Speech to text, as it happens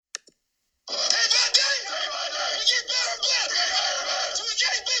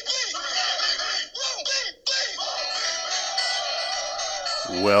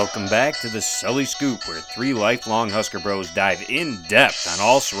Welcome back to the Sully Scoop, where three lifelong Husker bros dive in depth on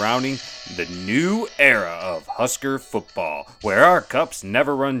all surrounding the new era of Husker football, where our cups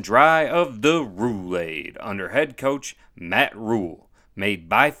never run dry of the Rule-Aid under head coach Matt Rule, made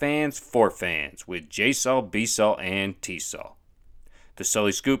by fans for fans with J-Sul, B-Sul, and T-Sul. The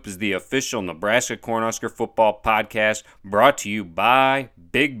Sully Scoop is the official Nebraska Cornhusker football podcast brought to you by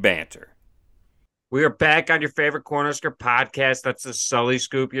Big Banter. We are back on your favorite Cornhusker podcast. That's the Sully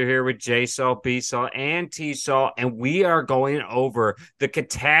Scoop. You're here with J-Sul, B-Sul, and T-Sul, and we are going over the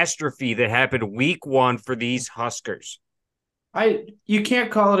catastrophe that happened week one for these Huskers. You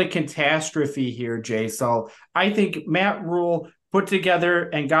can't call it a catastrophe here, J-Sul. I think Matt Rule put together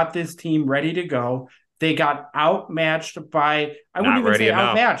and got this team ready to go. They got outmatched by, I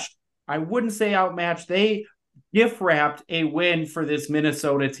wouldn't say outmatched. They gift wrapped a win for this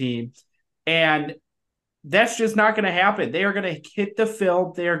Minnesota team. And that's just not going to happen. They are going to hit the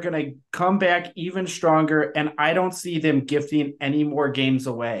film. They are going to come back even stronger. And I don't see them gifting any more games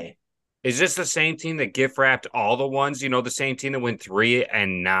away. Is this the same team that gift wrapped all the ones? You know, the same team that went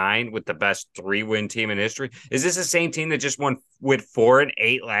 3-9 with the best 3-win team in history? Is this the same team that just won with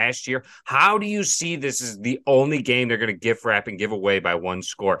 4-8 last year? How do you see this as the only game they're going to gift wrap and give away by one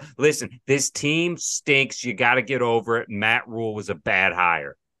score? Listen, this team stinks. You got to get over it. Matt Rule was a bad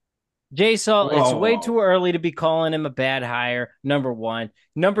hire. J-Sul, it's way too early to be calling him a bad hire, number one.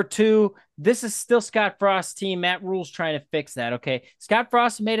 Number two, this is still Scott Frost's team. Matt Rule's trying to fix that, okay? Scott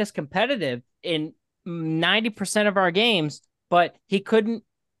Frost made us competitive in 90% of our games, but he couldn't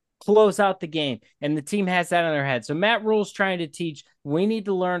close out the game, and the team has that on their head. So Matt Rule's trying to teach, we need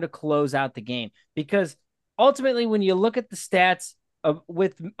to learn to close out the game, because ultimately when you look at the stats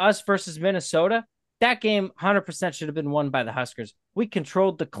with us versus Minnesota, that game 100% should have been won by the Huskers. We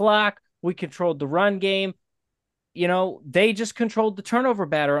controlled the clock. We controlled the run game. You know, they just controlled the turnover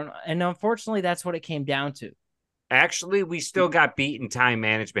battle. And unfortunately, that's what it came down to. Actually, we still got beat in time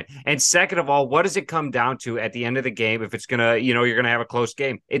management. And second of all, what does it come down to at the end of the game? If it's going to, you're going to have a close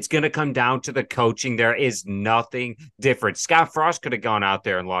game, it's going to come down to the coaching. There is nothing different. Scott Frost could have gone out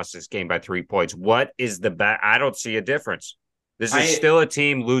there and lost this game by 3 points. What is the bet? I don't see a difference. This is still a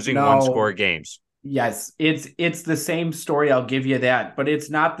team losing one-score games. Yes, it's the same story. I'll give you that, but it's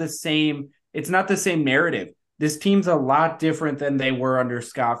not the same. It's not the same narrative. This team's a lot different than they were under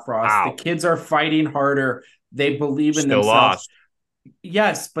Scott Frost. Wow. The kids are fighting harder. They believe in themselves. Lost.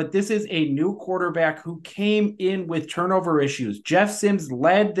 Yes, but this is a new quarterback who came in with turnover issues. Jeff Sims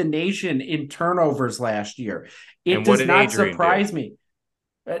led the nation in turnovers last year. It does not surprise me.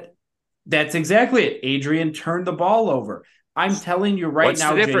 That's exactly it. Adrian turned the ball over. I'm telling you right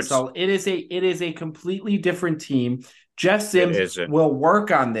now, J-Sul, it is a completely different team. Jeff Sims will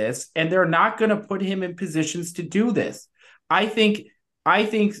work on this, and they're not going to put him in positions to do this. I think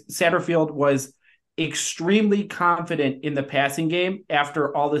Satterfield was extremely confident in the passing game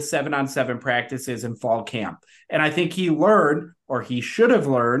after all the 7-on-7 practices in fall camp. And I think he learned, or he should have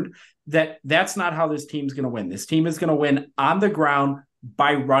learned, that that's not how this team's going to win. This team is going to win on the ground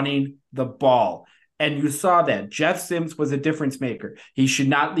by running the ball. And you saw that. Jeff Sims was a difference maker. He should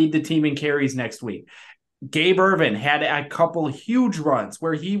not lead the team in carries next week. Gabe Ervin had a couple huge runs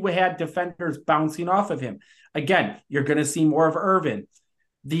where he had defenders bouncing off of him. Again, you're going to see more of Ervin.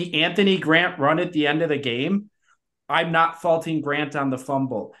 The Anthony Grant run at the end of the game, I'm not faulting Grant on the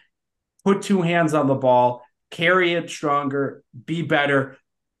fumble. Put two hands on the ball, carry it stronger, be better.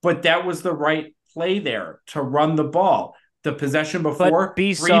 But that was the right play there to run the ball. The possession before,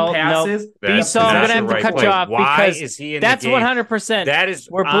 three passes. B-Sul, I'm going to have to cut you off because that's 100%. That is,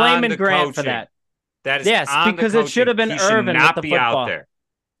 we're blaming Grant for that. That is because it should have been Ervin with the football.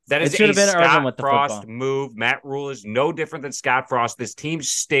 That is a Scott Frost move. Matt Rule is no different than Scott Frost. This team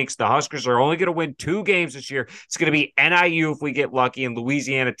stinks. The Huskers are only going to win 2 games this year. It's going to be NIU if we get lucky and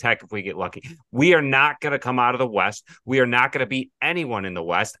Louisiana Tech if we get lucky. We are not going to come out of the West. We are not going to beat anyone in the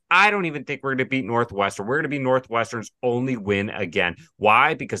West. I don't even think we're going to beat Northwestern. We're going to be Northwestern's only win again.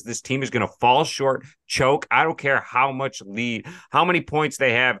 Why? Because this team is going to fall short, choke. I don't care how much lead, how many points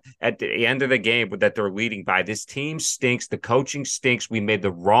they have at the end of the game that they're leading by. This team stinks. The coaching stinks. We made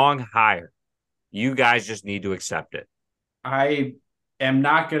the wrong hire. You guys just need to accept it. I am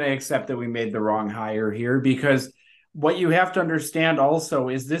not going to accept that we made the wrong hire here, because what you have to understand also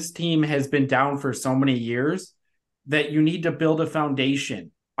is this team has been down for so many years that you need to build a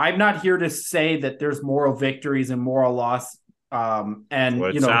foundation. I'm not here to say that there's moral victories and moral loss and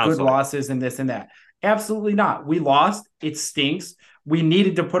good losses and this and that. Absolutely not. We lost. It stinks. We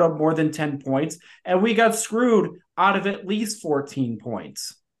needed to put up more than 10 points, and we got screwed out of at least 14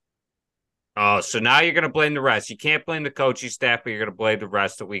 points. Oh, so now you're going to blame the rest. You can't blame the coaching staff, but you're going to blame the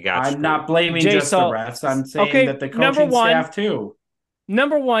rest that we got. I'm not blaming just the rest. I'm saying that the coaching staff too.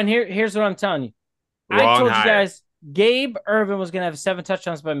 Number one, here's what I'm telling you. I told you guys Gabe Ervin was going to have 7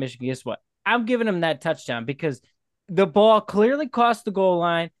 touchdowns by Michigan. Guess what? I'm giving him that touchdown because the ball clearly crossed the goal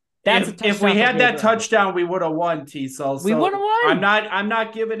line. That's if we had that touchdown, we would have won, T-Sul. We would have won. I'm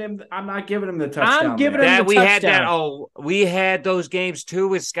not giving him the touchdown. I'm giving him the touchdown. We had those games too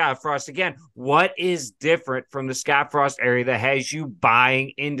with Scott Frost. Again, what is different from the Scott Frost area that has you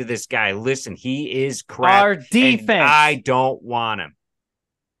buying into this guy? Listen, he is crap. Our defense. And I don't want him.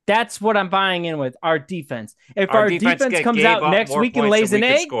 That's what I'm buying in with our defense. If our defense comes out next week and lays an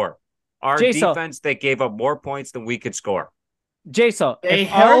egg, our defense that gave up more points than we could score. Jason, they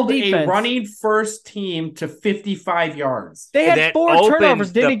held a running first team to 55 yards. They had 4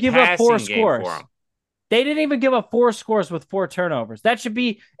 turnovers. They didn't give up 4 scores. They didn't even give up 4 scores with 4 turnovers. That should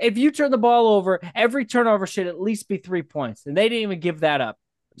be, if you turn the ball over, every turnover should at least be 3 points. And they didn't even give that up.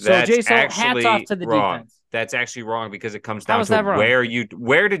 So, Jason, hats off to the defense. That's actually wrong because it comes down to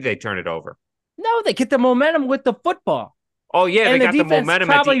where did they turn it over? No, they get the momentum with the football. Oh, yeah, they got the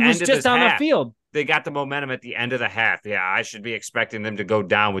momentum at the end of the just on the field. They got the momentum at the end of the half. Yeah, I should be expecting them to go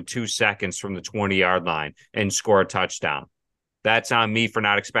down with 2 seconds from the 20-yard line and score a touchdown. That's on me for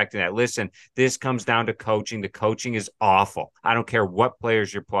not expecting that. Listen, this comes down to coaching. The coaching is awful. I don't care what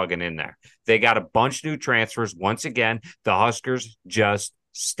players you're plugging in there. They got a bunch of new transfers. Once again, the Huskers just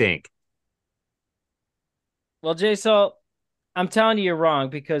stink. Well, Jason, I'm telling you, you're wrong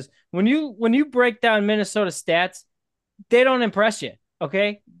because when you break down Minnesota stats, they don't impress you.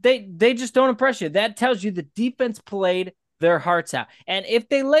 Okay, they just don't impress you. That tells you the defense played their hearts out. And if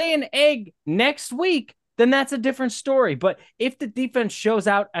they lay an egg next week, then that's a different story. But if the defense shows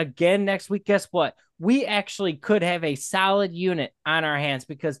out again next week, guess what? We actually could have a solid unit on our hands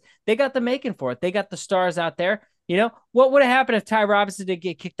because they got the making for it. They got the stars out there. You know, what would have happened if Ty Robinson did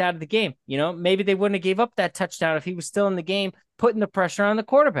get kicked out of the game? You know, maybe they wouldn't have gave up that touchdown if he was still in the game, putting the pressure on the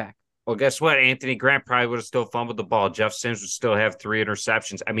quarterback. Well, guess what? Anthony Grant probably would have still fumbled the ball. Jeff Sims would still have 3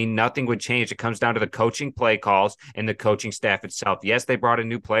 interceptions. I mean, nothing would change. It comes down to the coaching play calls and the coaching staff itself. Yes, they brought in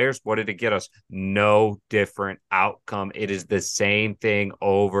new players. What did it get us? No different outcome. It is the same thing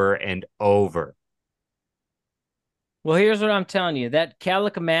over and over. Well, here's what I'm telling you. That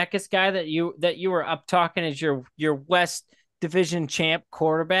Kalikamakis guy that you were up talking as your West Division champ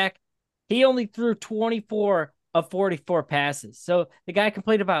quarterback, he only threw 24 of 44 passes. So the guy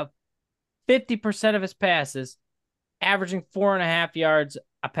completed about 50% of his passes, averaging 4.5 yards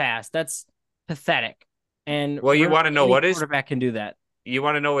a pass. That's pathetic. And well, you want to know what his quarterback can do that. You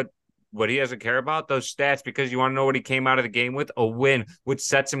want to know what he doesn't care about? Those stats, because you want to know what he came out of the game with? A win, which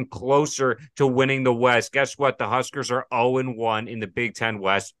sets him closer to winning the West. Guess what? The Huskers are 0-1 in the Big Ten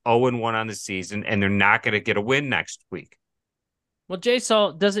West, 0-1 on the season, and they're not going to get a win next week. Well,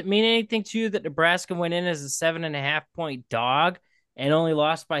 Jason, does it mean anything to you that Nebraska went in as a 7.5-point dog and only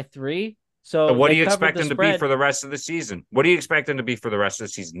lost by 3? So what do you expect them to be for the rest of the season? What do you expect them to be for the rest of the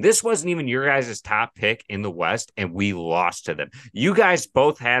season? This wasn't even your guys' top pick in the West, and we lost to them. You guys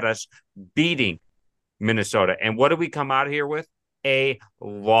both had us beating Minnesota. And what did we come out of here with? A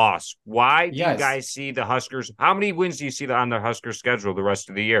loss. Why do you guys see the Huskers? How many wins do you see on the Huskers schedule the rest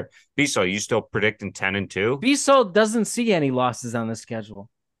of the year? Biso, you still predicting 10-2? Biso doesn't see any losses on the schedule.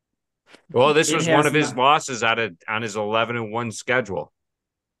 Well, this was one of his losses on his 11-1 schedule.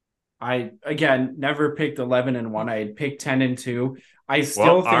 I, again, never picked 11-1. I had picked 10-2. I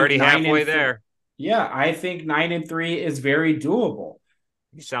still think already halfway there. Yeah, I think 9-3 is very doable.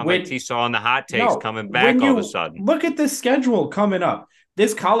 You sound like T-Saw on the hot takes coming back all of a sudden. Look at the schedule coming up.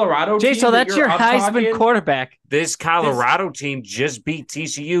 This Colorado team. So that's your Heisman quarterback. This Colorado team just beat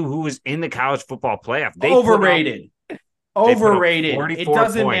TCU, who was in the college football playoff. Overrated. It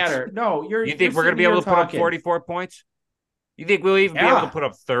doesn't matter. No, you think we're going to be able to put up 44 points? You think we'll even be able to put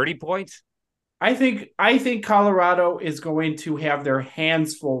up 30 points? I think Colorado is going to have their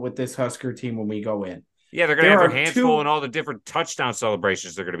hands full with this Husker team when we go in. Yeah, they're going to have their hands full in all the different touchdown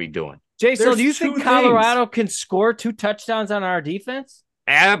celebrations they're going to be doing. Jason, do you think Colorado can score 2 touchdowns on our defense?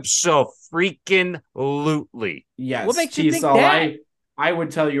 Absolutely. Yes. What makes you think that? I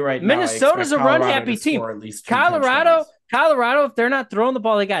would tell you right now. Minnesota's a run-happy team. Colorado, if they're not throwing the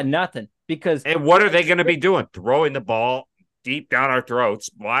ball, they got nothing. And what are they going to be doing? Throwing the ball deep down our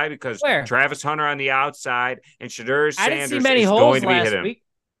throats. Why? Because Travis Hunter on the outside and Shedeur Sanders is going to be hitting. Week.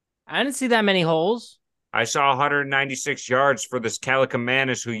 I didn't see that many holes. I saw 196 yards for this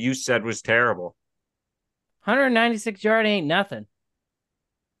Kalikamakis, who you said was terrible. 196 yard ain't nothing.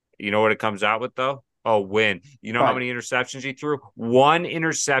 You know what it comes out with, though? a win. You know how many interceptions he threw? 1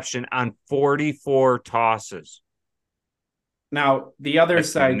 interception on 44 tosses. Now, the other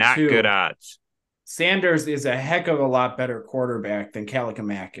side, not too. Good odds. Sanders is a heck of a lot better quarterback than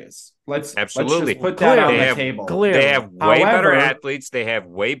Kalikamak is. Let's just put that on the table. Clearly. They have way better athletes. They have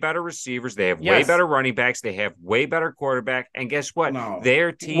way better receivers. They have way better running backs. They have way better quarterback. And guess what?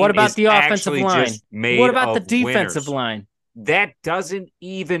 Their team what about the offensive line? Just made what about the defensive winners. line? That doesn't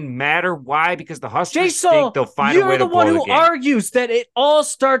even matter. Why? Because the Huskers think they'll find a way to blow the game. You're the one who argues that it all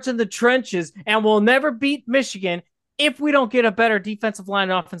starts in the trenches and we'll never beat Michigan if we don't get a better defensive line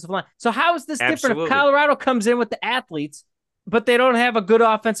and offensive line. So how is this different if Colorado comes in with the athletes, but they don't have a good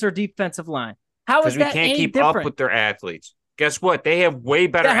offensive or defensive line? How is that any different? Because we can't keep up with their athletes. Guess what? They have way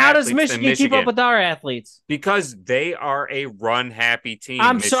better athletes than Michigan. How does Michigan keep up with our athletes? Because they are a run-happy team.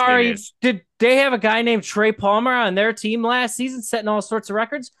 I'm sorry. Did they have a guy named Trey Palmer on their team last season setting all sorts of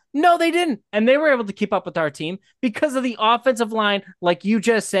records? No, they didn't. And they were able to keep up with our team because of the offensive line, like you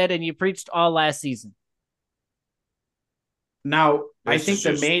just said, and you preached all last season. Now, I think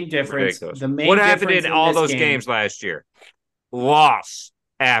the main difference. What happened in all those games last year? Loss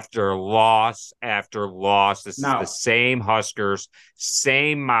after loss after loss. This is the same Huskers,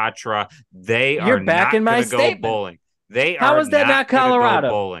 same mantra. You're back in my statement. Go bowling. How is that not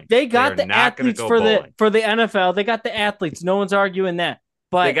Colorado? They got the athletes for the NFL. They got the athletes. No one's arguing that.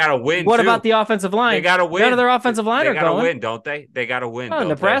 But they got to win. What about the offensive line? They got to win. None of their offensive line are going. They got to win, don't they? They got to win. Oh,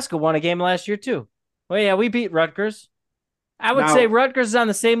 Nebraska won a game last year too. Well, yeah, we beat Rutgers. I would say Rutgers is on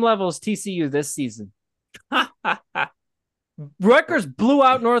the same level as TCU this season. Rutgers blew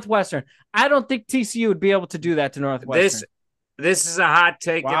out Northwestern. I don't think TCU would be able to do that to Northwestern. This is a hot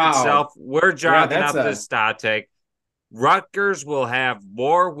take in itself. We're jogging up this hot take. Rutgers will have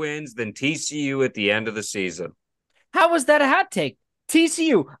more wins than TCU at the end of the season. How was that a hot take?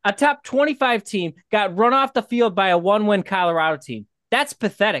 TCU, a top 25 team, got run off the field by a 1-win Colorado team. That's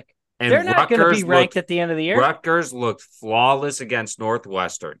pathetic. And they're not going to be ranked at the end of the year. Rutgers looked flawless against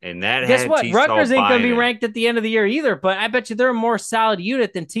Northwestern, and that guess what? Rutgers ain't going to be ranked at the end of the year either. But I bet you they're a more solid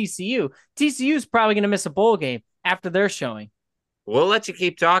unit than TCU. TCU is probably going to miss a bowl game after their showing. We'll let you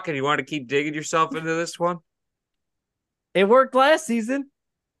keep talking. You want to keep digging yourself into this one? It worked last season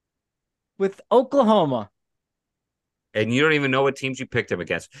with Oklahoma. And you don't even know what teams you picked him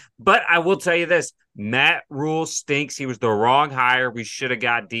against. But I will tell you this. Matt Rule stinks. He was the wrong hire. We should have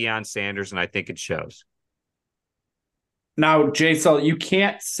got Deion Sanders, and I think it shows. Now, Sully, you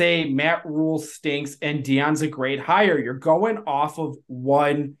can't say Matt Rule stinks and Deion's a great hire. You're going off of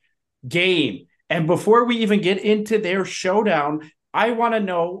one game. And before we even get into their showdown, I want to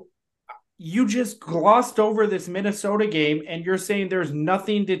know, you just glossed over this Minnesota game, and you're saying there's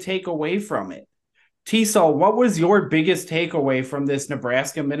nothing to take away from it. T-Sol, what was your biggest takeaway from this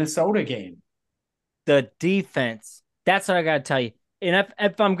Nebraska-Minnesota game? The defense. That's what I got to tell you. And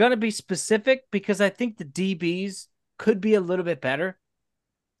if I'm going to be specific, because I think the DBs could be a little bit better,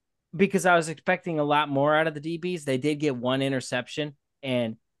 because I was expecting a lot more out of the DBs. They did get 1 interception,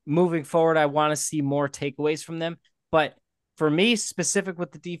 and moving forward, I want to see more takeaways from them. But for me, specific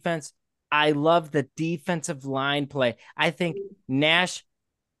with the defense, I love the defensive line play. I think Nash,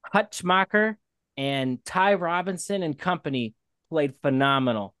 Hutchmacher, and Ty Robinson and company played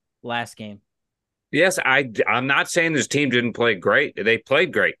phenomenal last game. Yes, I'm not saying this team didn't play great. They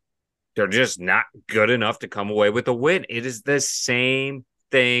played great. They're just not good enough to come away with a win. It is the same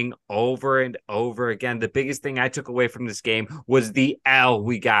thing over and over again. The biggest thing I took away from this game was the L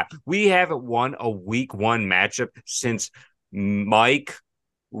we got. We haven't won a week 1 matchup since Mike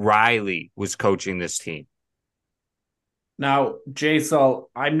Riley was coaching this team. Now, Sully,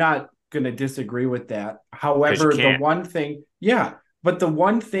 I'm not going to disagree with that. However, the one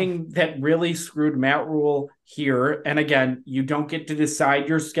thing that really screwed Matt Rule here, and again, you don't get to decide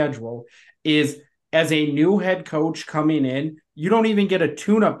your schedule, is as a new head coach coming in, you don't even get a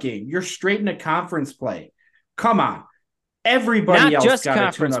tune-up game. You're straight into conference play. Come on. Everybody else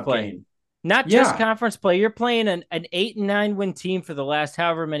got a tune-up game. Not just conference play. You're playing an 8-9 win team for the last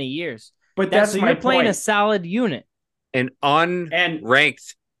however many years. But that's you're playing a solid unit. An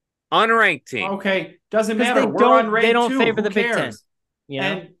unranked team. Okay, doesn't matter. We're unranked. They don't too. favor Who the cares? Big Ten. You know?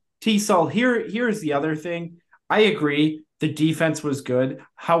 And T-Sol, here's the other thing. I agree. The defense was good.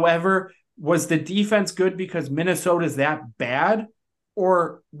 However, was the defense good because Minnesota's that bad?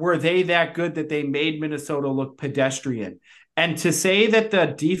 Or were they that good that they made Minnesota look pedestrian? And to say that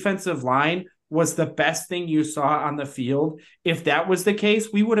the defensive line was the best thing you saw on the field, if that was the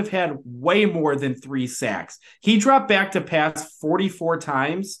case, we would have had way more than 3 sacks. He dropped back to pass 44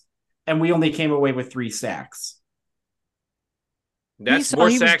 times, and we only came away with 3 sacks. That's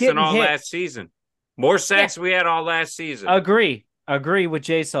more sacks than all last season. More sacks we had all last season. Agree with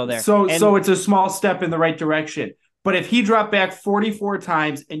J-So there. So it's a small step in the right direction. But if he dropped back 44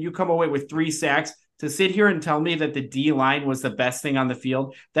 times and you come away with 3 sacks, to sit here and tell me that the D-line was the best thing on the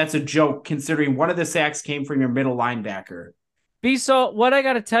field, that's a joke, considering one of the sacks came from your middle linebacker. So what I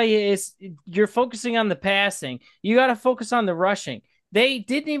got to tell you is you're focusing on the passing. You got to focus on the rushing. They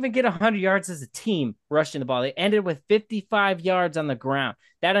didn't even get 100 yards as a team rushing the ball. They ended with 55 yards on the ground.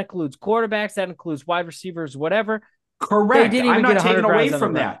 That includes quarterbacks. That includes wide receivers, whatever. Correct. I'm not taking away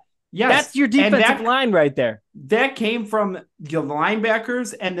from that. Yes. That's your defensive line right there. That came from the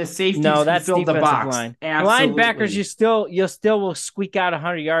linebackers and the safeties who filled the box. Line. Linebackers, you still will squeak out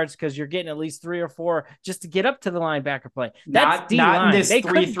 100 yards because you're getting at least 3 or 4 just to get up to the linebacker play. That's D-line. Not in this they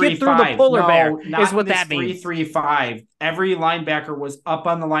 3-3-5. Get through the polar bear, is what that means. 3-3-5. Every linebacker was up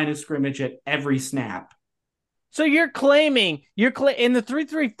on the line of scrimmage at every snap. So you're claiming in the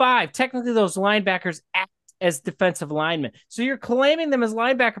 3-3-5, technically those linebackers act as defensive linemen. So you're claiming them as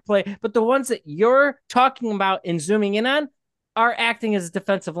linebacker play, but the ones that you're talking about and zooming in on are acting as a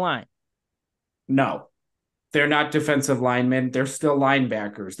defensive line. No, they're not defensive linemen. They're still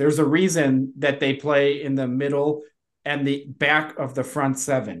linebackers. There's a reason that they play in the middle and the back of the front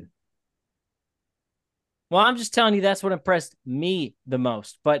 7. Well, I'm just telling you that's what impressed me the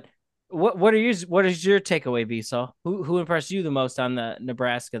most. But what is your takeaway, Vsal? Who impressed you the most on the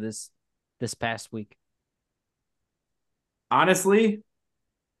Nebraska this past week? Honestly,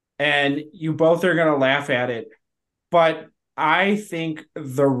 and you both are going to laugh at it, but I think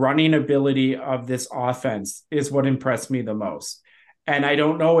the running ability of this offense is what impressed me the most. And I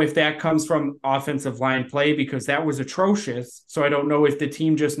don't know if that comes from offensive line play because that was atrocious. So I don't know if the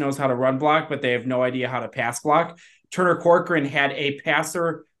team just knows how to run block, but they have no idea how to pass block. Turner Corcoran had a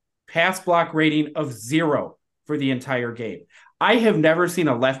pass block rating of 0 for the entire game. I have never seen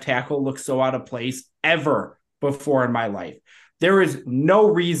a left tackle look so out of place ever before in my life. There is no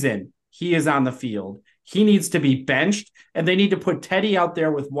reason he is on the field. He needs to be benched, and they need to put Teddy out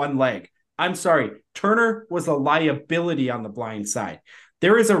there with one leg. I'm sorry. Turner was a liability on the blind side.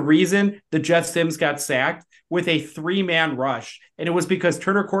 There is a reason that Jeff Sims got sacked with a 3-man rush, and it was because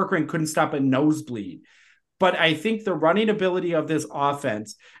Turner Corcoran couldn't stop a nosebleed. But I think the running ability of this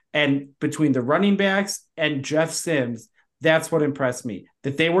offense, and between the running backs and Jeff Sims, that's what impressed me,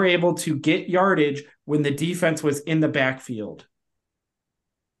 that they were able to get yardage when the defense was in the backfield.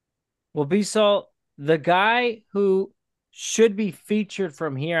 Well, Vsal, the guy who should be featured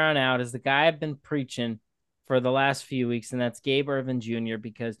from here on out is the guy I've been preaching for the last few weeks, and that's Gabe Ervin Jr.,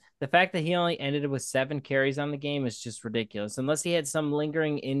 because the fact that he only ended with 7 carries on the game is just ridiculous, unless he had some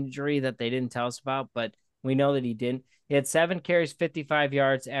lingering injury that they didn't tell us about, but we know that he didn't. He had 7 carries, 55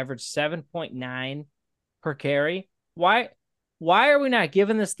 yards, averaged 7.9 per carry. Why are we not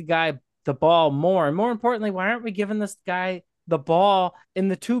giving this guy the ball more? And more importantly, why aren't we giving this guy the ball in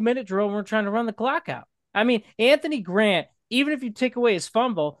the 2-minute drill when we're trying to run the clock out? I mean, Anthony Grant, even if you take away his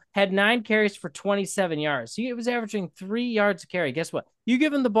fumble, had 9 carries for 27 yards. He was averaging 3 yards a carry. Guess what? You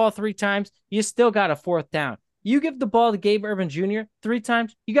give him the ball 3 times, you still got a 4th down. You give the ball to Gabe Ervin Jr. 3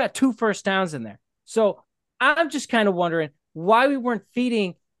 times, you got 2 first downs in there. So I'm just kind of wondering why we weren't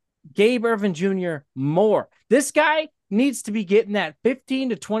feeding Gabe Ervin Jr. more. This guy needs to be getting that 15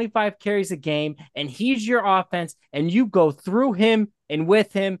 to 25 carries a game, and he's your offense, and you go through him and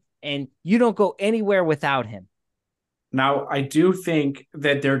with him, and you don't go anywhere without him. Now, I do think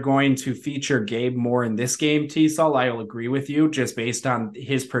that they're going to feature Gabe more in this game, T-Sol. I'll agree with you just based on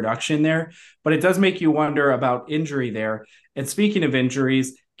his production there, but it does make you wonder about injury there. And speaking of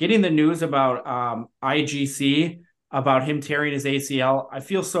injuries, getting the news about IGC, about him tearing his ACL, I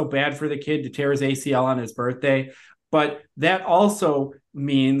feel so bad for the kid to tear his ACL on his birthday. But that also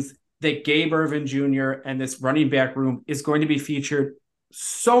means that Gabe Ervin Jr. and this running back room is going to be featured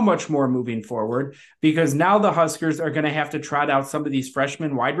so much more moving forward, because now the Huskers are going to have to trot out some of these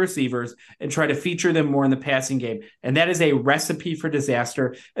freshman wide receivers and try to feature them more in the passing game. And that is a recipe for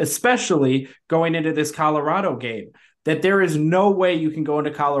disaster, especially going into this Colorado game, that there is no way you can go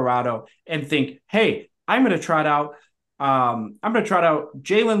into Colorado and think, hey, I'm going to trot out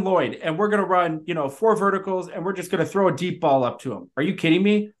Jalen Lloyd, and we're going to run, 4 verticals, and we're just going to throw a deep ball up to him. Are you kidding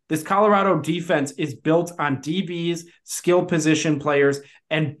me? This Colorado defense is built on DBs, skill position players,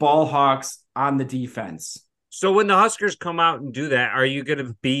 and ball hawks on the defense. So when the Huskers come out and do that, are you going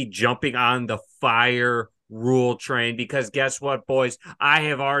to be jumping on the fire rule train? Because guess what, boys? I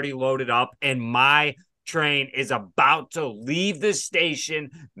have already loaded up, and my train is about to leave the station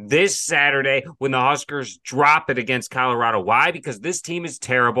this Saturday when the Huskers drop it against Colorado. Why? Because this team is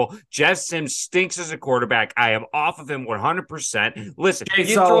terrible. Jeff Sims stinks as a quarterback. I am off of him 100%. Listen, you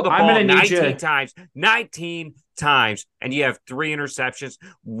throw the ball 19 times, and you have 3 interceptions.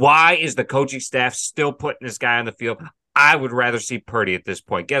 Why is the coaching staff still putting this guy on the field? I would rather see Purdy at this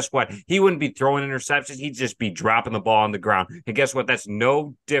point. Guess what? He wouldn't be throwing interceptions. He'd just be dropping the ball on the ground. And guess what? That's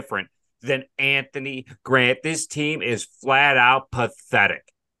no different than Anthony Grant. This team is flat out pathetic.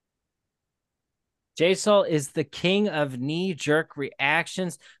 J-Sol is the king of knee-jerk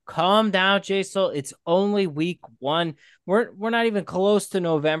reactions. Calm down, J-Sol. It's only week 1. We're not even close to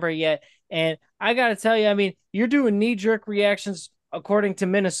November yet. And I got to tell you, I mean, you're doing knee-jerk reactions according to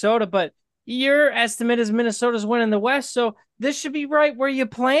Minnesota, but your estimate is Minnesota's winning the West, so this should be right where you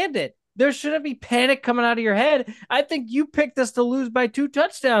planned it. There shouldn't be panic coming out of your head. I think you picked us to lose by 2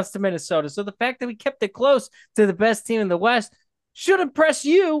 touchdowns to Minnesota. So the fact that we kept it close to the best team in the West should impress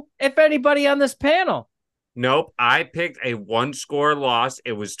you, if anybody on this panel. Nope. I picked a 1-score loss.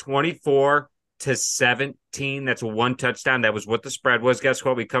 It was 24-17. That's a 1 touchdown. That was what the spread was. Guess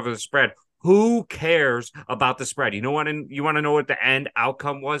what? We covered the spread. Who cares about the spread? You want to know what the end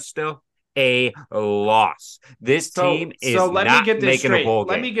outcome was still? A loss. This team is not making a bowl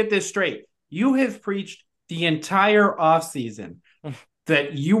game. Let me get this straight. You have preached the entire offseason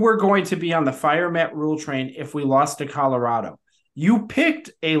that you were going to be on the fire Matt Rule train if we lost to Colorado. You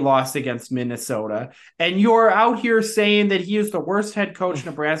picked a loss against Minnesota, and you're out here saying that he is the worst head coach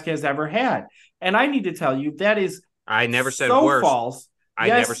Nebraska has ever had. And I need to tell you, that is I never said so worst. False. I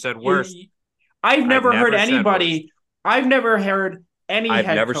never said worst. I've never heard anybody. I've never heard any I've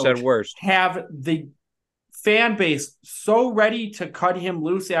head never coach said worst. have the fan base so ready to cut him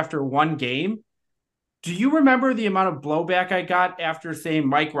loose after 1 game. Do you remember the amount of blowback I got after saying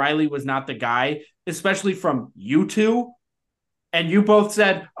Mike Riley was not the guy, especially from you two? And you both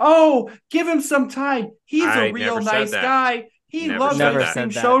said, "Oh, give him some time. He's a real nice guy. He loves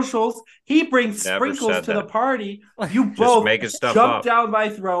hosting socials. He brings sprinkles to the party." You both jumped down my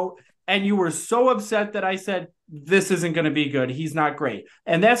throat, and you were so upset that I said, "This isn't going to be good. He's not great."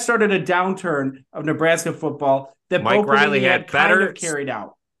 And that started a downturn of Nebraska football that Mike Riley had kind of carried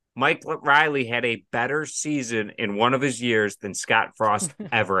out. Mike Riley had a better season in one of his years than Scott Frost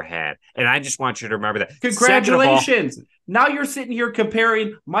ever had. And I just want you to remember that. Congratulations. Now you're sitting here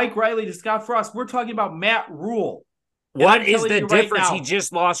comparing Mike Riley to Scott Frost. We're talking about Matt Rule. What is the difference? He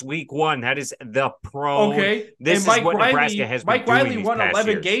just lost week 1. That is the pro. Okay. This is what Nebraska has been doing. Mike Riley won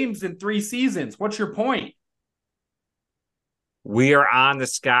 11 years. games in 3 seasons. What's your point? We are on the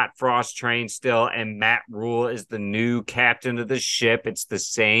Scott Frost train still, and Matt Rule is the new captain of the ship. It's the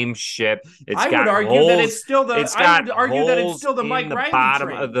same ship. I would argue that it's still the Mike Riley bottom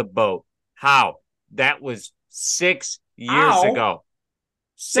train. Of the boat. How? That was 6 years ago.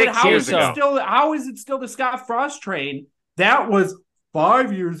 6 years ago. How is it still the Scott Frost train? That was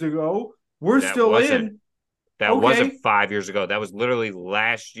 5 years ago. That wasn't 5 years ago. That was literally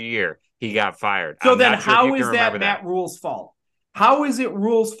last year he got fired. So then how is that Matt Rule's fault? How is it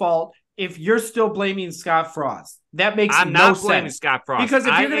Rule's fault if you're still blaming Scott Frost? That makes no sense. I'm not blaming Scott Frost. Because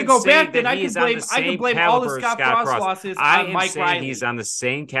if you're going to go back, then I can blame all the Scott Frost losses on Mike Riley. He's on the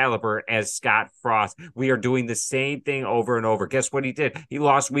same caliber as Scott Frost. We are doing the same thing over and over. Guess what he did? He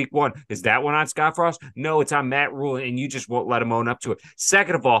lost week 1. Is that one on Scott Frost? No, it's on Matt Rule, and you just won't let him own up to it.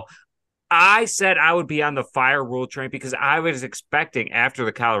 Second of all, I said I would be on the fire Rule train because I was expecting after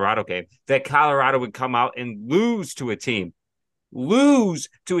the Colorado game that Colorado would come out and lose to a team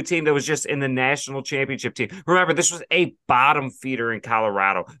that was just in the national championship team. Remember, this was a bottom feeder in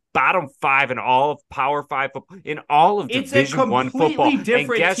Colorado, bottom 5 in all of Power 5 football, in all of Division 1 football. And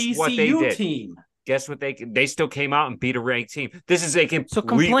guess TCU what they did? Team. Guess what they still came out and beat a ranked team. This is a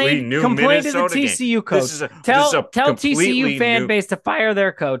completely new Minnesota to the TCU coach. Tell TCU fan base to fire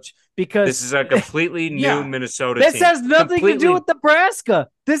their coach because this is a completely new Minnesota team. This has nothing to do with Nebraska.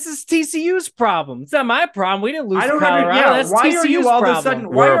 This is TCU's problem. It's not my problem. We didn't lose to Colorado. That's why TCU's are you all of a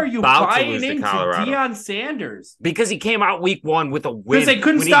sudden? Why are you buying into Colorado. Deion Sanders? Because he came out week 1 with a win. Because they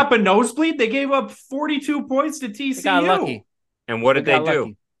couldn't stop a nosebleed. They gave up 42 points to TCU. They got lucky. And what did they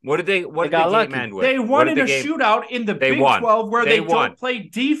do? What did the game end with? They won in a shootout in the Big 12 where they don't play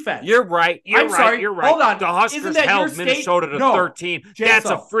defense. You're right. You're right. Hold on. The Huskers held Minnesota to 13. That's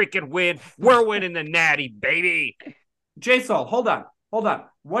a freaking win. We're winning the Natty, baby. J-Sol, hold on.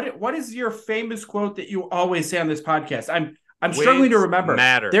 What is your famous quote that you always say on this podcast? I'm struggling to remember.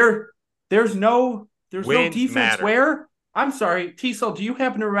 There's no defense matter. Where? I'm sorry, T-Sol, do you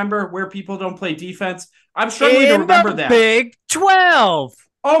happen to remember where people don't play defense? I'm struggling to remember that. Big 12.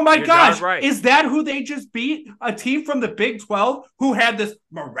 Oh my gosh. Right. Is that who they just beat? A team from the Big 12 who had this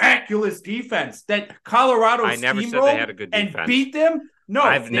miraculous defense that Colorado steamrolled and beat them? No,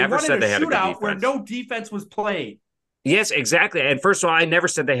 I've never said they had a good defense. Where no defense was played. Yes, exactly. And first of all, I never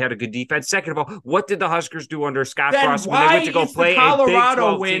said they had a good defense. Second of all, what did the Huskers do under Scott Frost when they went to go play a Big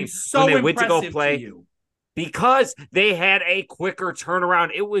 12 team? So when they went to go play, because they had a quicker turnaround.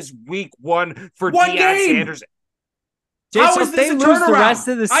 It was week 1 for Deion Sanders. How is this a turnaround? The rest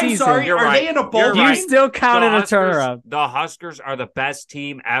of the season. I'm sorry, are they in a bowl game? You still counted a turnaround. The Huskers are the best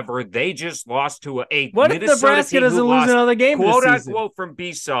team ever. They just lost to a what Minnesota if Nebraska team doesn't lose another game quote this season? Unquote from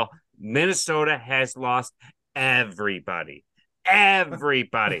B-Saw, Minnesota has lost everybody.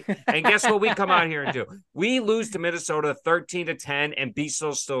 Everybody. And guess what we come out here and do? We lose to Minnesota 13-10, and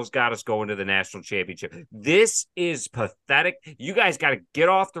B-Saw still's got us going to the national championship. This is pathetic. You guys got to get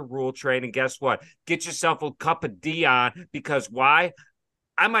off the rule train, and guess what? Get yourself a cup of Deion, because why?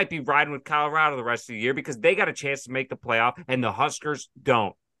 I might be riding with Colorado the rest of the year because they got a chance to make the playoff, and the Huskers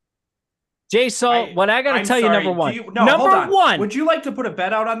don't. J-Saw, what I got to tell you, number one. Number one. Would you like to put a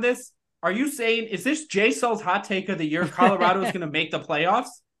bet out on this? Are you saying, is this J-Saul's hot take of the year? Colorado is going to make the playoffs?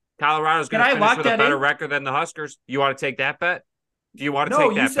 Colorado's going to finish with a better record than the Huskers. You want to take that bet? Do you want to take that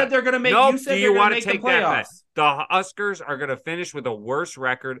bet? No, you said they're going to make, you said they're going to make the playoffs. The Huskers are going to finish with a worse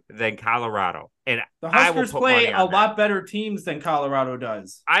record than Colorado. And the Huskers play a lot better teams than Colorado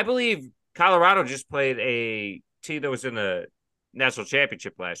does. I believe Colorado just played a team that was in the national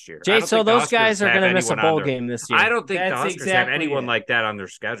championship last year. Jay, so those guys are going to miss a bowl game this year. I don't think the Huskers have anyone like that on their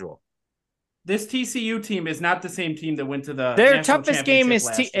schedule. This TCU team is not the same team that went to the their toughest game is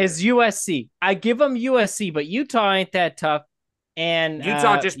USC. I give them USC, but Utah ain't that tough. And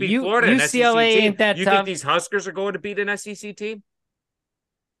Utah just beat Florida. UCLA ain't that tough. You think these Huskers are going to beat an SEC team?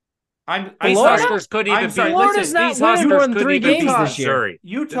 These Huskers couldn't even beat. Florida's not winning more than 3 games this year.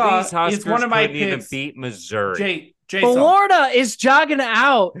 Utah is one of my picks. Even beat Missouri. Florida is jogging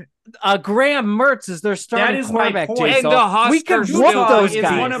out. Graham Mertz is their starting quarterback. And the Huskers we could whoop those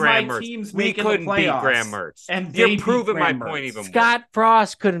guys. One of my teams we couldn't beat Graham Mertz, and you're proving my point even more. Scott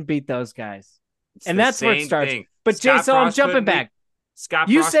Frost couldn't beat those guys, and that's where it starts. But Jason, I'm jumping back. Scott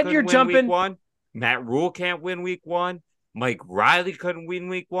Frost, you said you're jumping. Week 1. Matt Rule can't win week 1. Mike Riley couldn't win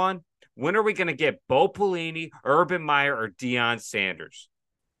week 1. When are we going to get Bo Pelini, Urban Meyer, or Deion Sanders?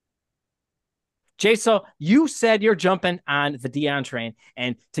 Jay, so you said you're jumping on the Deion train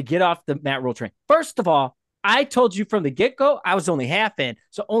and to get off the Matt Rule train. First of all, I told you from the get-go I was only half in.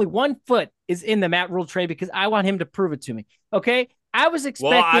 So only 1 foot is in the Matt Rule train because I want him to prove it to me. Okay? I was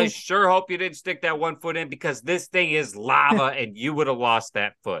expecting... Well, I sure hope you didn't stick that 1 foot in because this thing is lava and you would have lost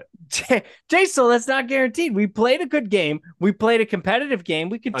that foot. Jay, so that's not guaranteed. We played a good game. We played a competitive game.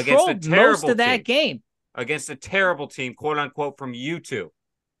 We controlled most of that game. Against a terrible team, quote-unquote, from you two.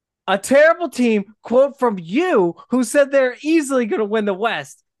 A terrible team, quote from you, who said they're easily going to win the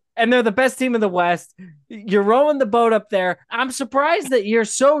West, and they're the best team in the West. You're rowing the boat up there. I'm surprised that you're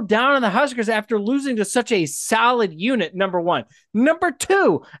so down on the Huskers after losing to such a solid unit, number one. Number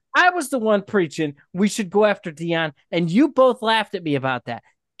two, I was the one preaching we should go after Deion, and you both laughed at me about that.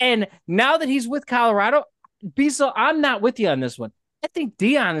 And now that he's with Colorado, Biesel, I'm not with you on this one. I think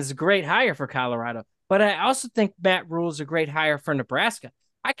Deion is a great hire for Colorado, but I also think Matt Rule is a great hire for Nebraska.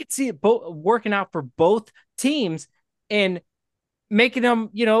 I could see it working out for both teams and making them,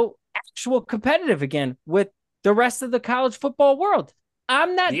 actual competitive again with the rest of the college football world.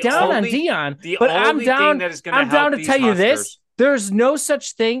 I'm not down on Deion, but I'm down to tell you this. There's no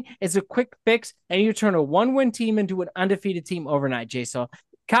such thing as a quick fix, and you turn a 1-win team into an undefeated team overnight, Jason.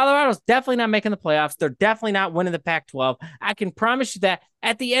 Colorado's definitely not making the playoffs. They're definitely not winning the Pac-12. I can promise you that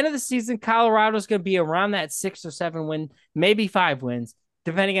at the end of the season, Colorado's going to be around that 6 or 7 win, maybe 5 wins.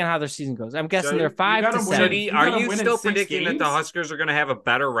 Depending on how their season goes. I'm guessing they're 5 to 7. Are you still predicting that the Huskers are going to have a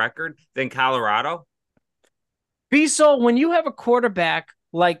better record than Colorado? Biesel, when you have a quarterback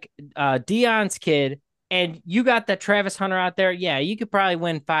like Deion's kid and you got that Travis Hunter out there, yeah, you could probably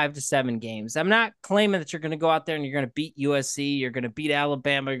win 5 to 7 games. I'm not claiming that you're going to go out there and you're going to beat USC, you're going to beat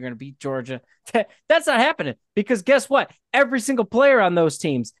Alabama, you're going to beat Georgia. That's not happening because guess what? Every single player on those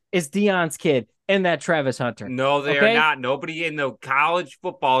teams is Deion's kid. And that Travis Hunter. No, they are not. Nobody in the college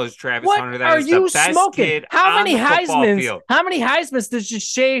football is Travis Hunter. That is the best smoking? kid How on many the football Heismans? field. How many Heismans does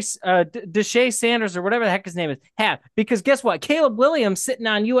Deshae Sanders or whatever the heck his name is have? Because guess what? Caleb Williams sitting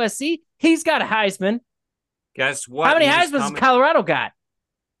on USC, he's got a Heisman. Guess what? How many Heismans has Colorado got?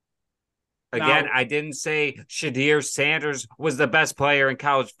 Again, I didn't say Shadir Sanders was the best player in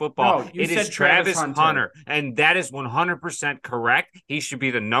college football. No, you said is Travis Hunter, and that is 100% correct. He should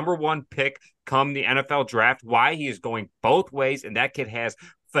be the number one pick come the NFL draft. Why? He is going both ways, and that kid has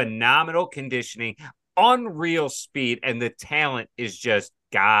phenomenal conditioning, unreal speed, and the talent is just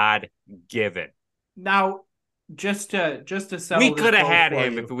God-given. Now, just to settle, we could have had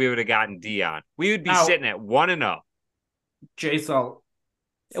him if we would have gotten Deion. We would be sitting at 1-0. Jason,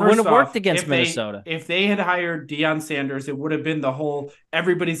 it wouldn't have worked against Minnesota. If they had hired Deion Sanders, it would have been the whole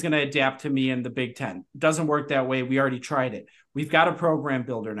everybody's going to adapt to me in the Big Ten. It doesn't work that way. We already tried it. We've got a program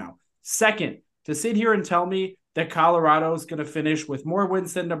builder now. Second, to sit here and tell me that Colorado is going to finish with more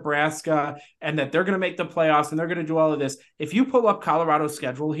wins than Nebraska and that they're going to make the playoffs and they're going to do all of this. If you pull up Colorado's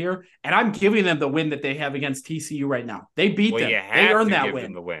schedule here, and I'm giving them the win that they have against TCU right now. They beat them. They earned that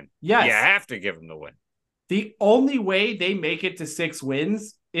win. Yes. You have to give them the win. The only way they make it to 6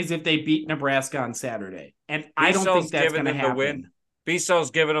 wins is if they beat Nebraska on Saturday. And I don't think that's going to happen.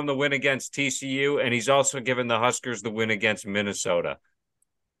 Bissell's giving them the win against TCU, and he's also given the Huskers the win against Minnesota.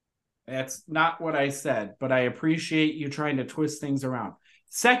 That's not what I said, but I appreciate you trying to twist things around.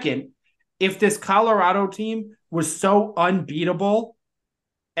 Second, if this Colorado team was so unbeatable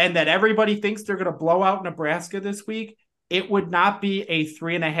and that everybody thinks they're going to blow out Nebraska this week, it would not be a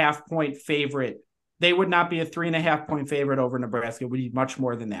 3.5 point favorite. They would not be a 3.5 point favorite over Nebraska. It would be much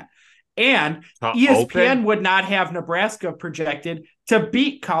more than that. And ESPN would not have Nebraska projected to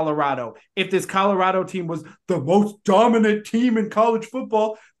beat Colorado if this Colorado team was the most dominant team in college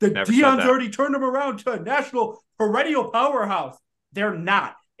football. Deion's already turned them around to a national perennial powerhouse. They're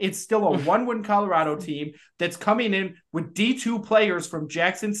not. It's still a one-win Colorado team that's coming in with D2 players from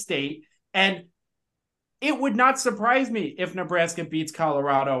Jackson State. And it would not surprise me if Nebraska beats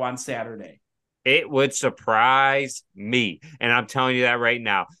Colorado on Saturday. It would surprise me. And I'm telling you that right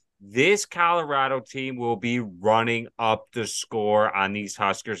now. This Colorado team will be running up the score on these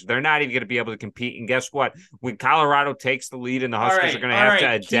Huskers. They're not even going to be able to compete. And guess what? When Colorado takes the lead and the Huskers are going to have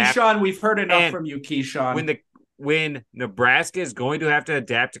to adapt. Keyshawn, we've heard enough from you, Keyshawn. When Nebraska is going to have to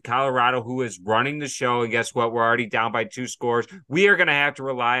adapt to Colorado, who is running the show, and guess what? We're already down by 2 scores. We are going to have to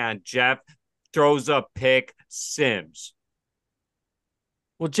rely on Jeff throws a pick Sims.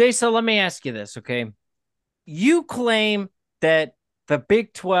 Well, Jason, let me ask you this, okay? You claim that the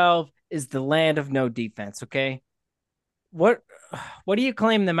Big 12 is the land of no defense, okay? What do you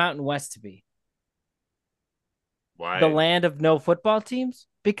claim the Mountain West to be? Why? The land of no football teams?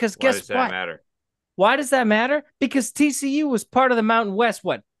 Because guess what? Why does that matter? Why does that matter? Because TCU was part of the Mountain West,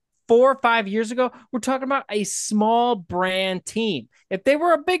 4 or 5 years ago? We're talking about a small brand team. If they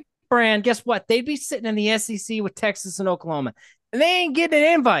were a big brand, guess what? They'd be sitting in the SEC with Texas and Oklahoma. And they ain't getting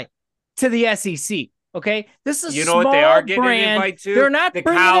an invite to the SEC. Okay, this is small what they are getting brand. An invite to? They're not the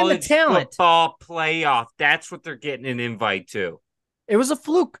bringing college in the talent. Football playoff. That's what they're getting an invite to. It was a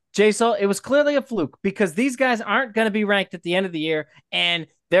fluke, Jason. It was clearly a fluke because these guys aren't going to be ranked at the end of the year, and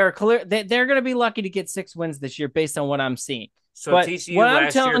they're going to be lucky to get 6 wins this year based on what I'm seeing. So but TCU what last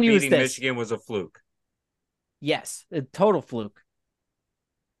I'm telling year beating Michigan was a fluke. Yes, a total fluke.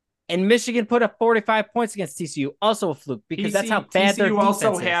 And Michigan put up 45 points against TCU, also a fluke, because that's how bad their defense is. TCU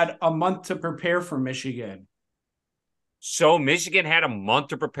also had a month to prepare for Michigan. So Michigan had a month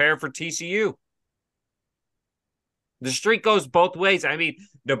to prepare for TCU. The streak goes both ways. I mean,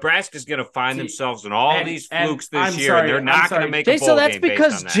 Nebraska's going to find themselves in all these flukes this year, and they're not going to make a bowl game. So that's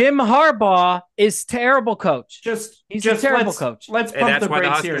because Jim Harbaugh is terrible coach. He's a terrible coach. Let's pump the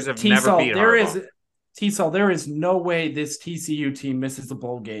brakes here. T-Sol, there is no way this TCU team misses a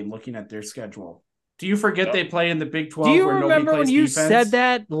bowl game looking at their schedule. Do you forget they play in the Big 12? Do you remember when you said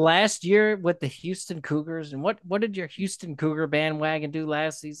that last year with the Houston Cougars? And what did your Houston Cougar bandwagon do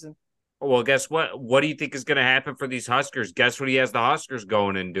last season? Well, guess what? What do you think is going to happen for these Huskers? Guess what he has the Huskers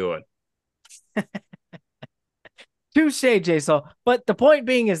going and doing? Touche, Jason. But the point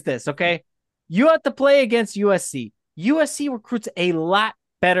being is this, okay? You have to play against USC. USC recruits a lot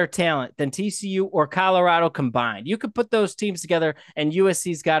better talent than TCU or Colorado combined. You could put those teams together, and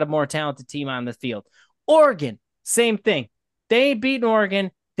USC's got a more talented team on the field. Oregon, same thing. They ain't beating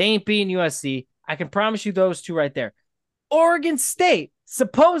Oregon. They ain't beating USC. I can promise you those two right there. Oregon State,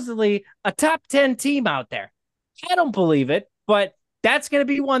 supposedly a top 10 team out there. I don't believe it, but that's going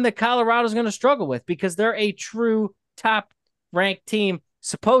to be one that Colorado's going to struggle with because they're a true top-ranked team,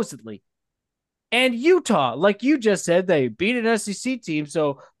 supposedly. And Utah, like you just said, they beat an SEC team,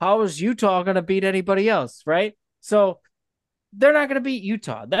 so how is Utah going to beat anybody else, right? So they're not going to beat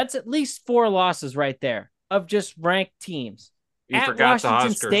Utah. That's at least 4 losses right there of just ranked teams. You forgot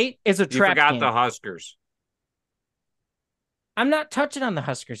Washington State is a trap You forgot game. the Huskers. I'm not touching on the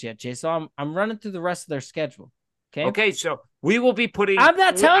Huskers yet, Jay. So I'm running through the rest of their schedule. Okay. Okay, so we will be putting. I'm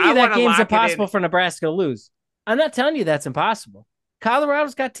not telling you that game's impossible for Nebraska to lose. I'm not telling you that's impossible.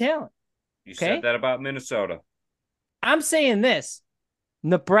 Colorado's got talent. You said that about Minnesota. I'm saying this.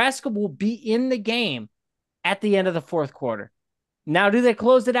 Nebraska will be in the game at the end of the fourth quarter. Now, do they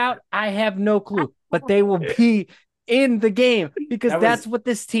close it out? I have no clue, but they will be in the game because that's what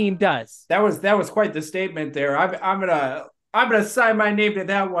this team does. That was quite the statement there. I'm gonna sign my name to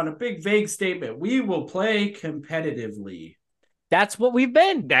that one. A big vague statement. We will play competitively. That's what we've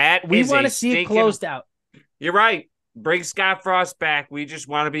been. We want to see it closed out. You're right. Bring Scott Frost back. We just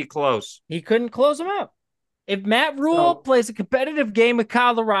want to be close. He couldn't close them out. If Matt Rule plays a competitive game with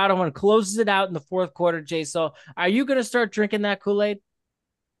Colorado and closes it out in the fourth quarter, Jay Saul, are you going to start drinking that Kool-Aid?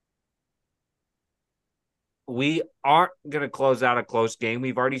 We aren't going to close out a close game.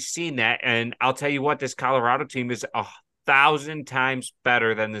 We've already seen that. And I'll tell you what, this Colorado team is 1,000 times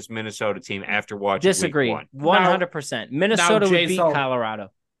better than this Minnesota team after watching Disagree. Week 1. 100%. Minnesota would beat Colorado.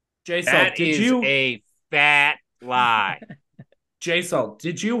 Jay Saul, that is a fat lie. Jay Saul,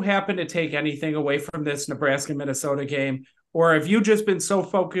 did you happen to take anything away from this Nebraska-Minnesota game? Or have you just been so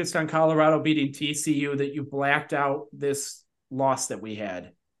focused on Colorado beating TCU that you blacked out this loss that we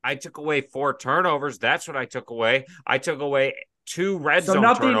had? I took away 4 turnovers. That's what I took away. I took away 2 red zone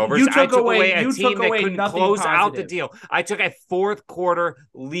turnovers. I took away a team that couldn't close out the deal. I took a fourth quarter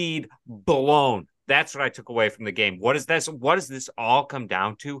lead blown. That's what I took away from the game. What does this all come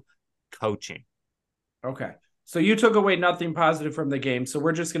down to? Coaching. Okay. So you took away nothing positive from the game. So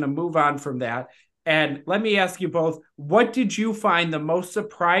we're just going to move on from that. And let me ask you both, what did you find the most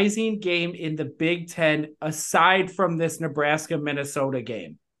surprising game in the Big Ten aside from this Nebraska-Minnesota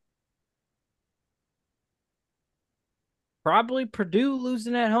game? Probably Purdue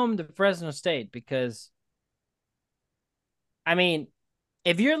losing at home to Fresno State because, I mean,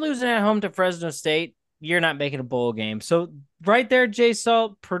 if you're losing at home to Fresno State, you're not making a bowl game. So right there, Jay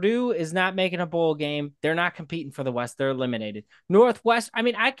Salt, Purdue is not making a bowl game. They're not competing for the West. They're eliminated. Northwest, I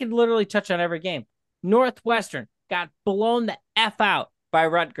mean, I can literally touch on every game. Northwestern got blown the F out by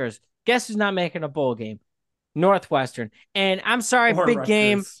Rutgers. Guess who's not making a bowl game? Northwestern. And I'm sorry, big Rutgers.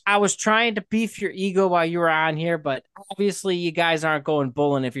 Game. I was trying to beef your ego while you were on here, but obviously you guys aren't going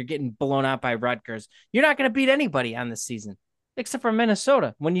bowling if you're getting blown out by Rutgers. You're not going to beat anybody on this season, except for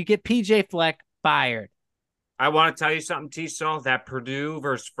Minnesota when you get PJ Fleck fired. I want to tell you something, T-Sol. That Purdue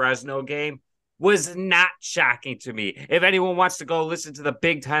versus Fresno game was not shocking to me. If anyone wants to go listen to the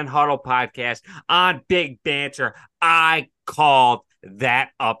Big Ten Huddle podcast on Big Banter, I called that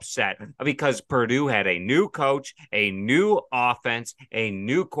upset because Purdue had a new coach, a new offense, a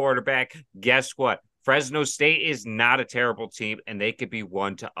new quarterback. Guess what? Fresno State is not a terrible team, and they could be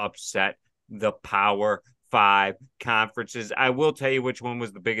one to upset the Power 5 conferences. I will tell you which one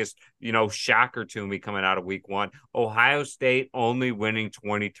was the biggest, shocker to me coming out of week 1. Ohio State only winning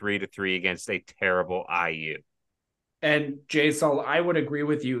 23-3 against a terrible IU. And Jay Saul, I would agree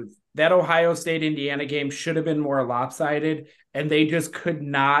with you. That Ohio State-Indiana game should have been more lopsided, and they just could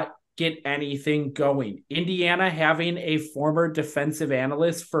not get anything going. Indiana having a former defensive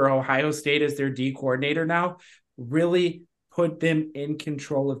analyst for Ohio State as their D coordinator now really put them in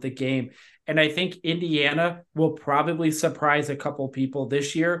control of the game. And I think Indiana will probably surprise a couple people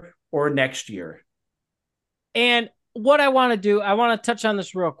this year or next year. And what I want to do, I want to touch on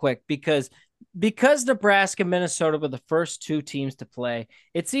this real quick because Nebraska and Minnesota were the first 2 teams to play,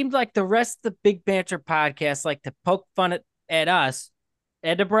 it seemed like the rest of the Big Banter podcast like to poke fun at us,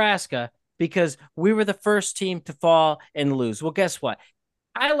 at Nebraska, because we were the first team to fall and lose. Well, guess what?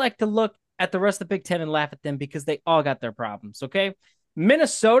 I like to look at the rest of the Big Ten and laugh at them because they all got their problems, okay?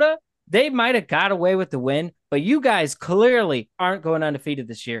 Minnesota, they might have got away with the win, but you guys clearly aren't going undefeated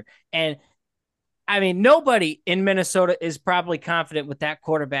this year. And, I mean, nobody in Minnesota is probably confident with that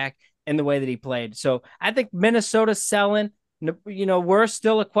quarterback and the way that he played. So I think Minnesota's selling. We're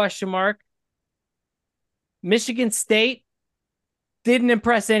still a question mark. Michigan State didn't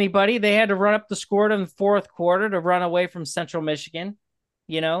impress anybody. They had to run up the score in the fourth quarter to run away from Central Michigan.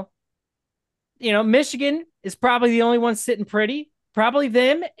 Michigan is probably the only one sitting pretty. Probably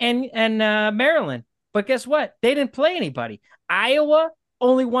them and Maryland. But guess what? They didn't play anybody. Iowa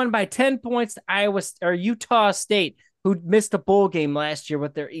only won by 10 points to Utah State, who missed a bowl game last year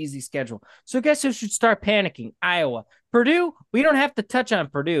with their easy schedule. So guess who should start panicking? Iowa. Purdue, we don't have to touch on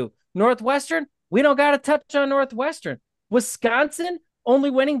Purdue. Northwestern, we don't got to touch on Northwestern. Wisconsin, only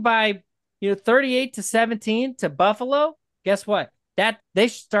winning by 38-17 to Buffalo. Guess what? That they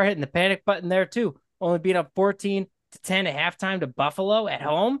should start hitting the panic button there too. Only being up 14-10 at halftime to Buffalo at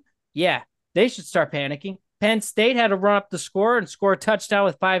home. Yeah, they should start panicking. Penn State had to run up the score and score a touchdown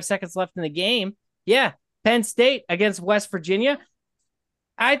with 5 seconds left in the game. Yeah, Penn State against West Virginia.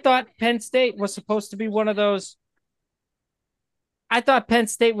 I thought Penn State was supposed to be one of those. I thought Penn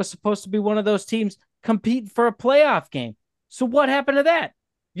State was supposed to be one of those teams competing for a playoff game. So what happened to that?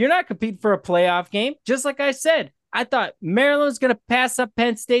 You're not competing for a playoff game. Just like I said, I thought Maryland's going to pass up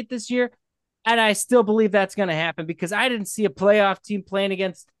Penn State this year. And I still believe that's going to happen because I didn't see a playoff team playing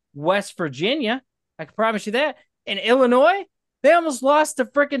against West Virginia. I can promise you that. In Illinois, they almost lost to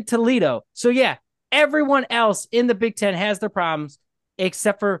freaking Toledo. So, yeah, everyone else in the Big Ten has their problems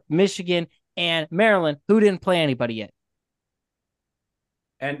except for Michigan and Maryland, who didn't play anybody yet.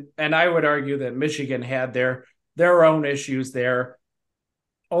 And I would argue that Michigan had their own issues there,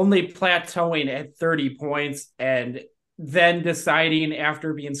 only plateauing at 30 points and then deciding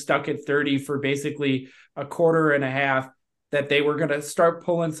after being stuck at 30 for basically a quarter and a half that they were going to start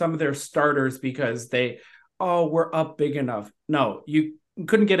pulling some of their starters because we're up big enough. No, you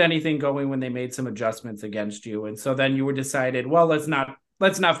couldn't get anything going when they made some adjustments against you. And so then you were decided, well, let's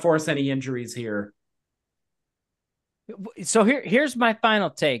not force any injuries here. So here's my final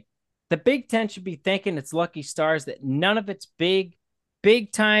take. The Big Ten should be thanking its lucky stars that none of its big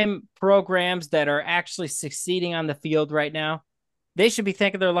time programs that are actually succeeding on the field right now, they should be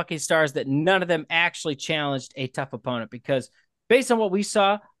thanking their lucky stars that none of them actually challenged a tough opponent, because based on what we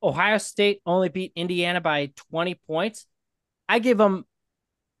saw, Ohio State only beat Indiana by 20 points. I give them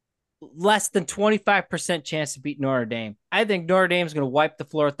less than 25% chance to beat Notre Dame. I think Notre Dame is going to wipe the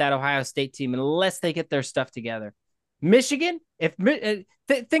floor with that Ohio State team unless they get their stuff together. Michigan,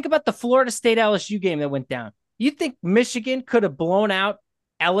 think about the Florida State LSU game that went down. You think Michigan could have blown out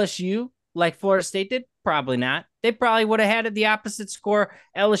LSU like Florida State did? Probably not. They probably would have had it the opposite score,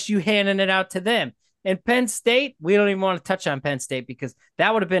 LSU handing it out to them. And Penn State, we don't even want to touch on Penn State because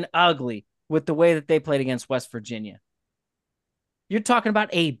that would have been ugly with the way that they played against West Virginia. You're talking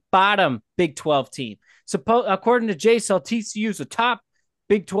about a bottom Big 12 team. According to JSL, TCU is a top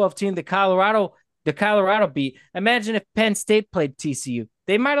Big 12 team. The Colorado beat. Imagine if Penn State played TCU.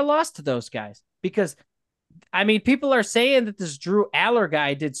 They might have lost to those guys because, I mean, people are saying that this Drew Aller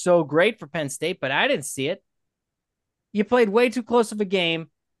guy did so great for Penn State, but I didn't see it. You played way too close of a game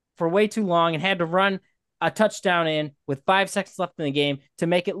for way too long and had to run a touchdown in with 5 seconds left in the game to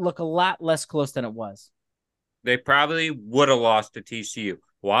make it look a lot less close than it was. They probably would have lost to TCU.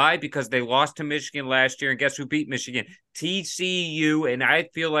 Why? Because they lost to Michigan last year, and guess who beat Michigan? TCU, and I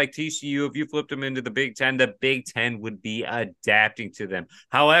feel like TCU, if you flipped them into the Big Ten would be adapting to them.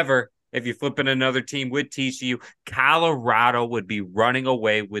 However, if you flip in another team with TCU, Colorado would be running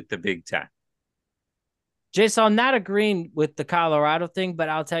away with the Big Ten. Jason, I'm not agreeing with the Colorado thing, but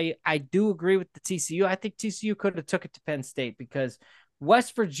I'll tell you, I do agree with the TCU. I think TCU could have took it to Penn State because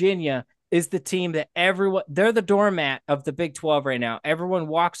West Virginia is the team that they're the doormat of the Big 12 right now. Everyone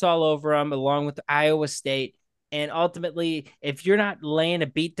walks all over them along with Iowa State. And ultimately, if you're not laying a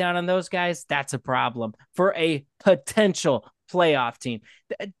beat down on those guys, that's a problem for a potential playoff team.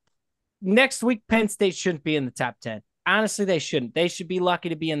 Next week, Penn State shouldn't be in the top 10. Honestly, they shouldn't. They should be lucky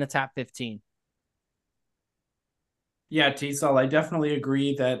to be in the top 15. Yeah, T-Sol, I definitely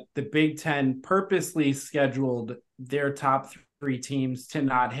agree that the Big Ten purposely scheduled their top three teams to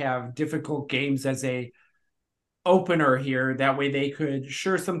not have difficult games as a opener here. That way they could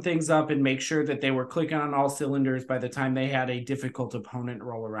shore some things up and make sure that they were clicking on all cylinders by the time they had a difficult opponent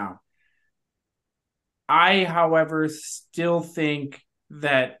roll around. I, however, still think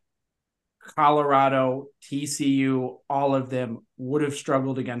that Colorado, TCU, all of them would have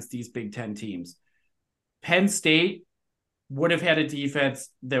struggled against these Big Ten teams. Penn State would have had a defense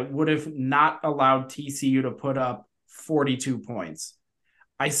that would have not allowed TCU to put up 42 points.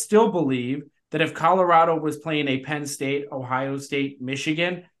 I still believe that if Colorado was playing a Penn State, Ohio State,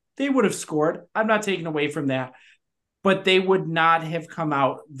 Michigan, they would have scored. I'm not taking away from that, but they would not have come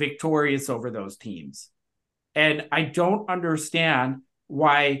out victorious over those teams. And I don't understand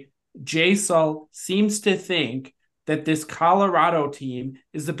why JSL seems to think that this Colorado team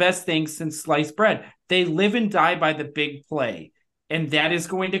is the best thing since sliced bread. They live and die by the big play, and that is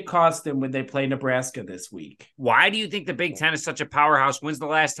going to cost them when they play Nebraska this week. Why do you think the Big Ten is such a powerhouse? When's the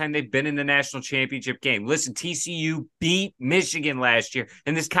last time they've been in the national championship game? Listen, TCU beat Michigan last year,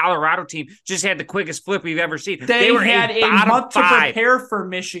 and this Colorado team just had the quickest flip we've ever seen. They were had a month to prepare for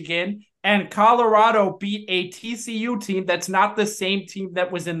Michigan, and Colorado beat a TCU team that's not the same team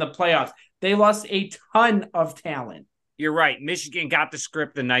that was in the playoffs. They lost a ton of talent. You're right. Michigan got the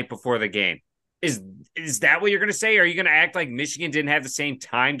script the night before the game. Is that what you're going to say? Are you going to act like Michigan didn't have the same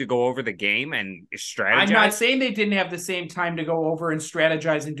time to go over the game and strategize? I'm not saying they didn't have the same time to go over and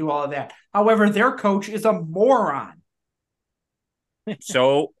strategize and do all of that. However, their coach is a moron.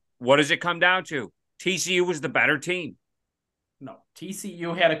 So what does it come down to? TCU was the better team. No,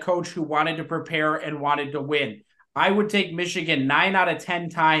 TCU had a coach who wanted to prepare and wanted to win. I would take Michigan 9 out of 10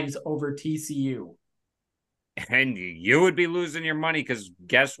 times over TCU. And you would be losing your money because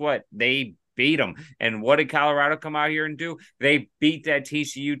guess what? They beat them. And what did Colorado come out here and do? They beat that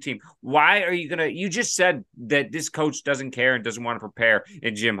TCU team. Why are you going to – you just said that this coach doesn't care and doesn't want to prepare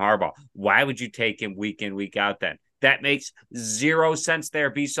in Jim Harbaugh. Why would you take him week in, week out then? That makes zero sense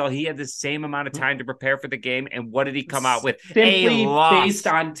there, B-Saul. He had the same amount of time to prepare for the game, and what did he come out with? Simply a loss. Based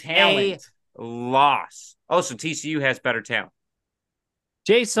on talent. A loss. Oh, so TCU has better talent.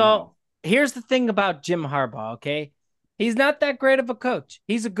 J-Saul, here's the thing about Jim Harbaugh, okay? He's not that great of a coach.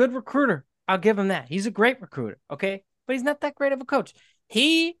 He's a good recruiter. I'll give him that. He's a great recruiter, okay? But he's not that great of a coach.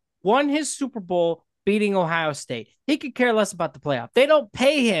 He won his Super Bowl beating Ohio State. He could care less about the playoff. They don't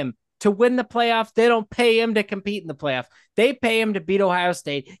pay him to win the playoff. They don't pay him to compete in the playoff. They pay him to beat Ohio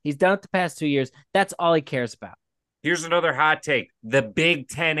State. He's done it the past 2 years. That's all he cares about. Here's another hot take. The Big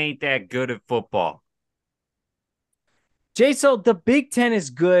Ten ain't that good at football. J-Soul, the Big Ten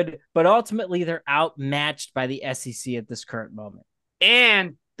is good, but ultimately they're outmatched by the SEC at this current moment.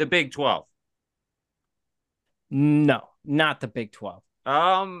 And the Big 12. No, not the Big 12.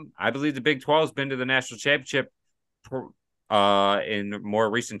 I believe the Big 12 has been to the national championship in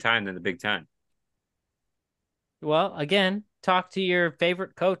more recent time than the Big Ten. Well, again, talk to your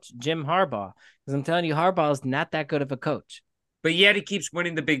favorite coach, Jim Harbaugh, because I'm telling you, Harbaugh is not that good of a coach. But yet he keeps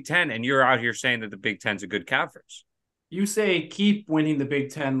winning the Big Ten, and you're out here saying that the Big Ten's a good conference. You say keep winning the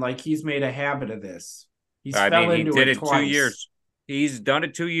Big Ten like he's made a habit of this. He did it twice. 2 years. He's done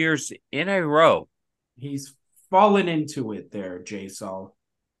it 2 years in a row. He's fallen into it there, J-Sol.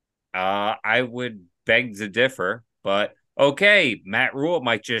 I would beg to differ, but okay, Matt Rule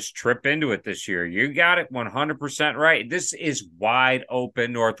might just trip into it this year. You got it 100% right. This is wide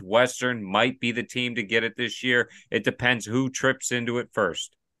open. Northwestern might be the team to get it this year. It depends who trips into it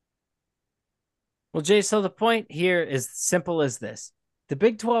first. Well, Jay, so the point here is simple as this. The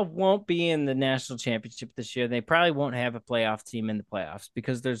Big 12 won't be in the national championship this year. They probably won't have a playoff team in the playoffs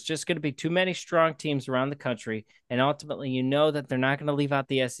because there's just going to be too many strong teams around the country. And ultimately, you know that they're not going to leave out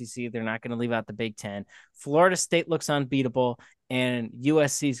the SEC. They're not going to leave out the Big 10. Florida State looks unbeatable, and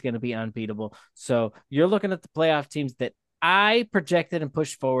USC is going to be unbeatable. So you're looking at the playoff teams that I projected and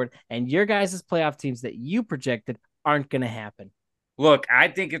pushed forward, and your guys' playoff teams that you projected aren't going to happen. Look, I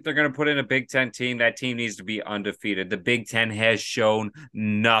think if they're going to put in a Big Ten team, that team needs to be undefeated. The Big Ten has shown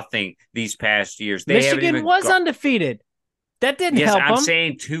nothing these past years. Michigan was undefeated. That didn't help them. I'm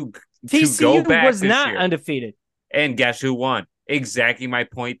saying to TCU go back was this not year. Undefeated. And guess who won? Exactly my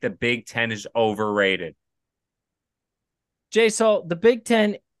point. The Big Ten is overrated. J-Sol, the Big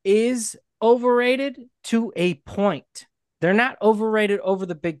Ten is overrated to a point. They're not overrated over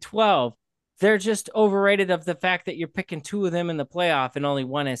the Big 12. They're just overrated of the fact that you're picking two of them in the playoff and only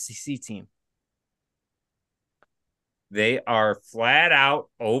one SEC team. They are flat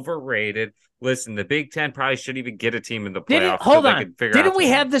out overrated. Listen, the Big Ten probably shouldn't even get a team in the playoff. Hold on. Didn't we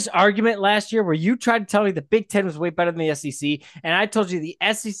have this argument last year where you tried to tell me the Big Ten was way better than the SEC, and I told you the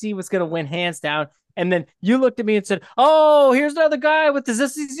SEC was going to win hands down, and then you looked at me and said, oh, here's another guy with his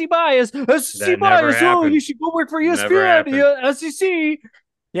SEC bias. SEC bias. Oh, you should go work for ESPN, SEC.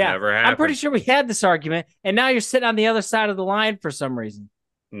 Yeah, I'm pretty sure we had this argument, and now you're sitting on the other side of the line for some reason.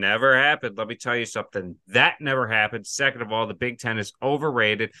 Never happened. Let me tell you something. That never happened. Second of all, the Big Ten is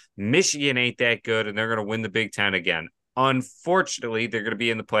overrated. Michigan ain't that good, and they're going to win the Big Ten again. Unfortunately, they're going to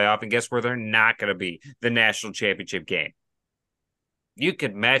be in the playoff, and guess where they're not going to be? The national championship game. You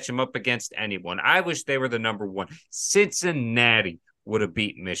could match them up against anyone. I wish they were the number one. Cincinnati would have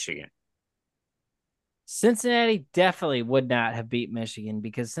beaten Michigan. Cincinnati definitely would not have beat Michigan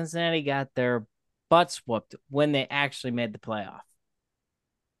because Cincinnati got their butts whooped when they actually made the playoff.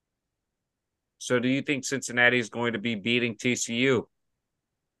 So do you think Cincinnati is going to be beating TCU?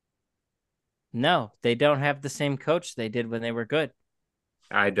 No, they don't have the same coach they did when they were good.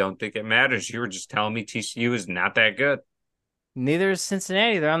 I don't think it matters. You were just telling me TCU is not that good. Neither is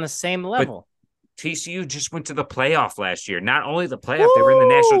Cincinnati. They're on the same level. But TCU just went to the playoff last year. Not only the playoff, they were in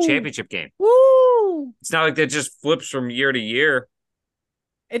the national championship game. Woo! It's not like that just flips from year to year.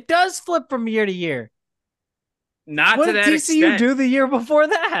 It does flip from year to year. Not what to that extent. extent. What did TCU do the year before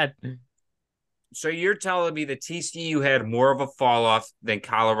that? So you're telling me that TCU had more of a fall off than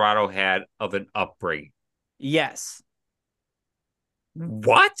Colorado had of an upbringing? Yes.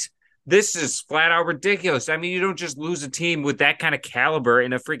 What? This is flat out ridiculous. I mean, you don't just lose a team with that kind of caliber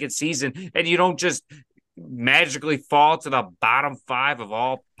in a freaking season, and you don't just magically fall to the bottom 5 of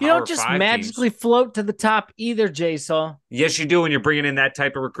all you don't Power just 5 magically teams. float to the top either, J-Saul. Yes, you do when you're bringing in that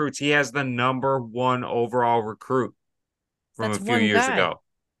type of recruits. He has the #1 overall recruit from That's a few one years guy. ago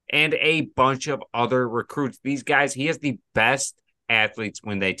and a bunch of other recruits. These guys, he has the best athletes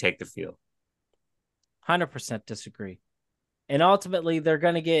when they take the field. 100% disagree. And ultimately, they're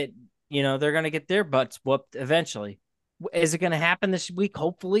going to get, they're going to get their butts whooped eventually. Is it going to happen this week?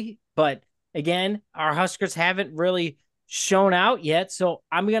 Hopefully. But again, our Huskers haven't really shown out yet. So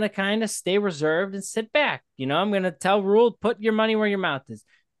I'm going to kind of stay reserved and sit back. I'm going to tell Rule, put your money where your mouth is.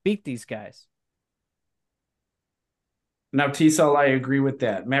 Beat these guys. Now, T-Cell, I agree with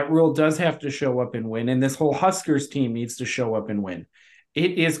that. Matt Rule does have to show up and win, and this whole Huskers team needs to show up and win.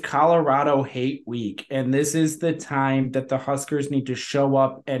 It is Colorado hate week, and this is the time that the Huskers need to show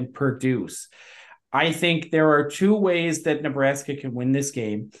up and produce. I think there are 2 ways that Nebraska can win this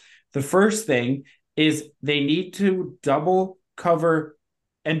game. The first thing is they need to double cover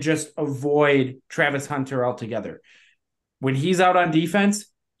and just avoid Travis Hunter altogether. When he's out on defense,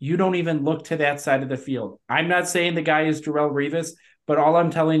 you don't even look to that side of the field. I'm not saying the guy is Darrelle Revis, but all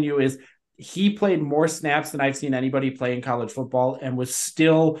I'm telling you is he played more snaps than I've seen anybody play in college football and was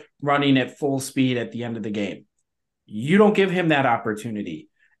still running at full speed at the end of the game. You don't give him that opportunity.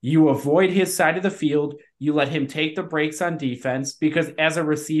 You avoid his side of the field. You let him take the breaks on defense because as a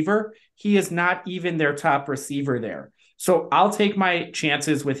receiver, he is not even their top receiver there. So I'll take my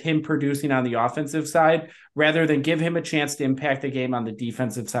chances with him producing on the offensive side rather than give him a chance to impact the game on the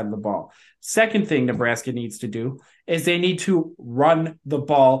defensive side of the ball. Second thing Nebraska needs to do is they need to run the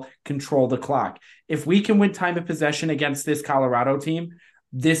ball, control the clock. If we can win time of possession against this Colorado team,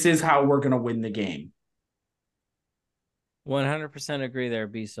 this is how we're going to win the game. 100% agree there,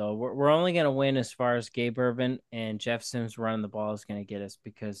 B-So. We're only going to win as far as Gabe Ervin and Jeff Sims running the ball is going to get us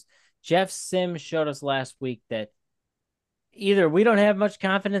because Jeff Sims showed us last week that either we don't have much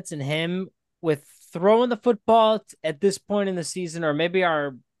confidence in him with throwing the football at this point in the season, or maybe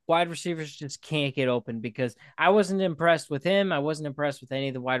our wide receivers just can't get open because I wasn't impressed with him. I wasn't impressed with any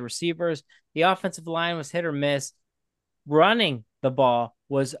of the wide receivers. The offensive line was hit or miss. Running the ball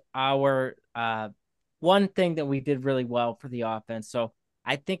was our one thing that we did really well for the offense. So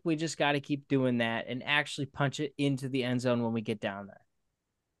I think we just got to keep doing that and actually punch it into the end zone when we get down there.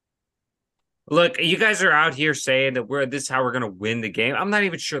 Look, you guys are out here saying that this is how we're going to win the game. I'm not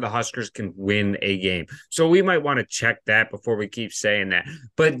even sure the Huskers can win a game. So we might want to check that before we keep saying that.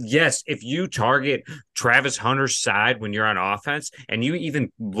 But yes, if you target Travis Hunter's side when you're on offense and you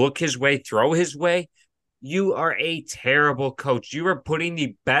even look his way, throw his way, you are a terrible coach. You are putting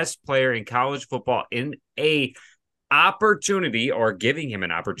the best player in college football in a opportunity or giving him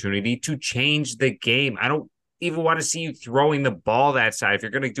an opportunity to change the game. I don't even want to see you throwing the ball that side. If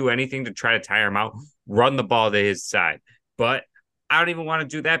you're going to do anything to try to tire him out, run the ball to his side. But I don't even want to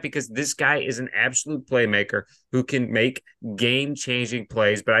do that because this guy is an absolute playmaker who can make game-changing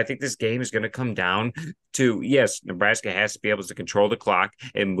plays. But I think this game is going to come down to, yes, Nebraska has to be able to control the clock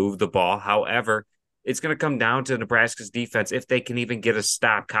and move the ball. However, it's going to come down to Nebraska's defense if they can even get a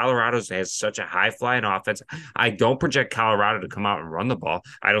stop. Colorado has such a high-flying offense. I don't project Colorado to come out and run the ball.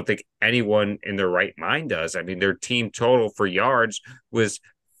 I don't think anyone in their right mind does. I mean, their team total for yards was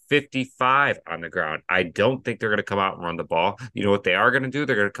 55 on the ground. I don't think they're going to come out and run the ball. You know what they are going to do?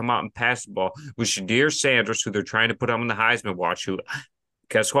 They're going to come out and pass the ball with Shadir Sanders, who they're trying to put on the Heisman watch, who,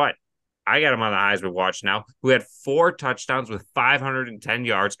 guess what? I got him on the Heisman watch now, who had 4 touchdowns with 510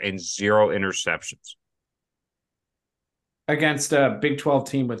 yards and 0 interceptions. Against a Big 12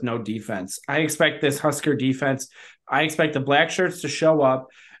 team with no defense. I expect this Husker defense, I expect the black shirts to show up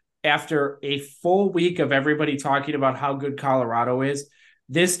after a full week of everybody talking about how good Colorado is.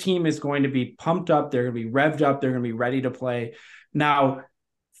 This team is going to be pumped up. They're going to be revved up. They're going to be ready to play. Now,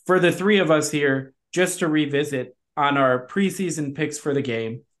 for the 3 of us here, just to revisit on our preseason picks for the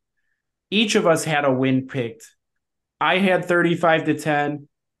game, each of us had a win picked. I had 35-10,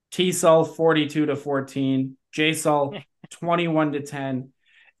 T-Sul 42-14, J-Sul 21-10.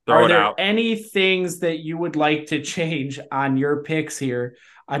 Are there any things that you would like to change on your picks here?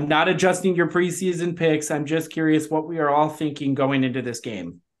 I'm not adjusting your preseason picks. I'm just curious what we are all thinking going into this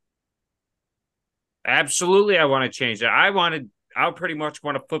game. Absolutely, I want to change that. I pretty much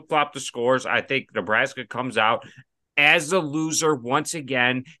want to flip-flop the scores. I think Nebraska comes out as a loser once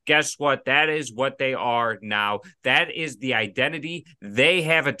again. Guess what? That is what they are now. That is the identity they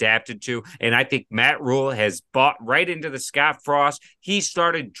have adapted to. And I think Matt Rule has bought right into the Scott Frost. He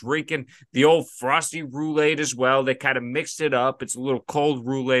started drinking the old Frosty Roulade as well. They kind of mixed it up. It's a little cold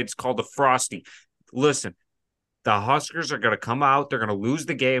Roulade. It's called the Frosty. Listen, the Huskers are going to come out. They're going to lose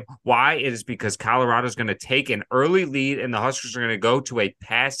the game. Why? It is because Colorado is going to take an early lead, and the Huskers are going to go to a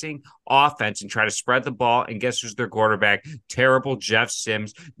passing offense and try to spread the ball. And guess who's their quarterback? Terrible Jeff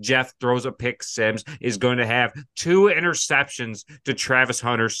Sims. Jeff throws a pick. Sims is going to have 2 interceptions to Travis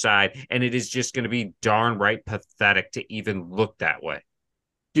Hunter's side, and it is just going to be darn right pathetic to even look that way.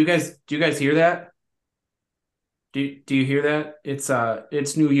 Do you guys hear that? Do you hear that?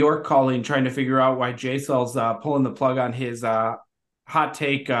 It's New York calling, trying to figure out why J-Cell's pulling the plug on his hot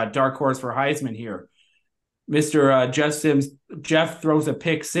take dark horse for Heisman here. Mr. Jeff Sims. Jeff throws a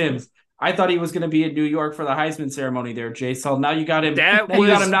pick. Sims. I thought he was going to be in New York for the Heisman ceremony there, J-Cell. Now you got him. You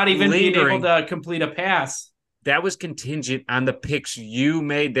got him not even being able to complete a pass. That was contingent on the picks you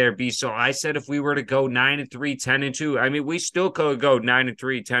made there, B. So I said if we were to go 9-3, 10-2, I mean, we still could go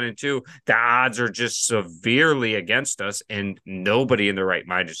 9-3, 10-2. The odds are just severely against us, and nobody in their right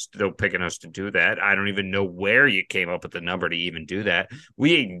mind is still picking us to do that. I don't even know where you came up with the number to even do that.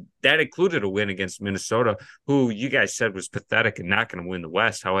 That included a win against Minnesota, who you guys said was pathetic and not going to win the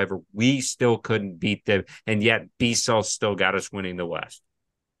West. However, we still couldn't beat them, and yet B-Cell still got us winning the West.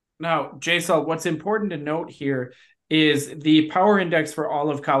 Now, J-Cell, what's important to note here is the power index for all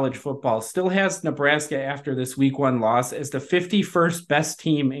of college football still has Nebraska after this week 1 loss as the 51st best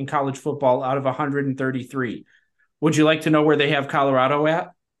team in college football out of 133. Would you like to know where they have Colorado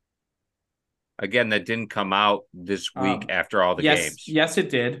at? Again, that didn't come out this week after all the games. Yes,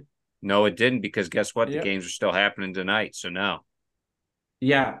 it did. No, it didn't, because guess what? Yep. The games are still happening tonight, so no.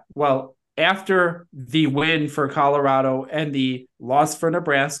 Yeah, well, after the win for Colorado and the loss for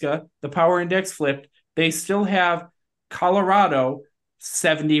Nebraska, the power index flipped. They still have Colorado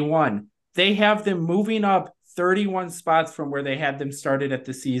 71. They have them moving up 31 spots from where they had them started at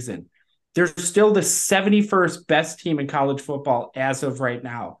the season. They're still the 71st best team in college football as of right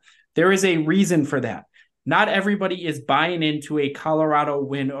now. There is a reason for that. Not everybody is buying into a Colorado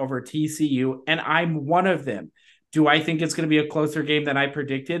win over TCU, and I'm one of them. Do I think it's going to be a closer game than I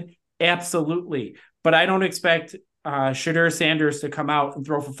predicted? Absolutely. But I don't expect Shadur Sanders to come out and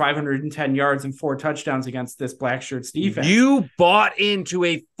throw for 510 yards and 4 touchdowns against this Black Shirts defense. You bought into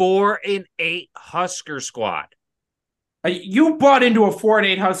a 4-8 Husker squad. You bought into a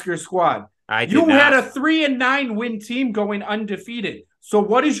 4-8 Husker squad. I did not. You had a 3-9 win team going undefeated. So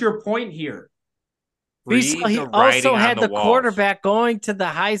what is your point here? He also had the quarterback going to the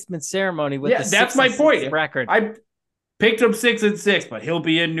Heisman ceremony with the that's my point. Record. I picked him 6-6, but he'll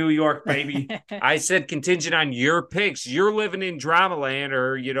be in New York, baby. I said contingent on your picks. You're living in drama land,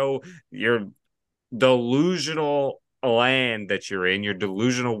 or your delusional land that you're in, your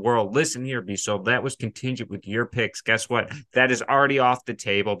delusional world. Listen here, B. So that was contingent with your picks. Guess what? That is already off the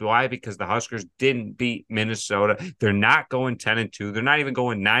table. Why? Because the Huskers didn't beat Minnesota. They're not going 10-2. They're not even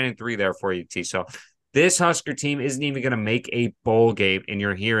going 9-3 there for you, T. So this Husker team isn't even going to make a bowl game, and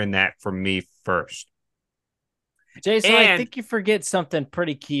you're hearing that from me first. Jason, I think you forget something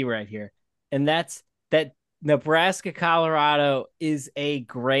pretty key right here, and that's that Nebraska-Colorado is a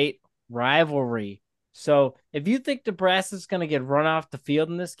great rivalry. So if you think Nebraska's going to get run off the field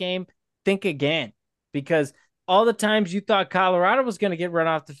in this game, think again, because all the times you thought Colorado was going to get run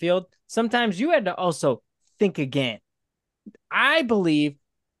off the field, sometimes you had to also think again. I believe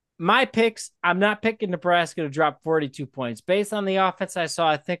my picks, I'm not picking Nebraska to drop 42 points. Based on the offense I saw,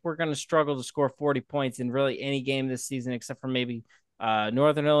 I think we're going to struggle to score 40 points in really any game this season, except for maybe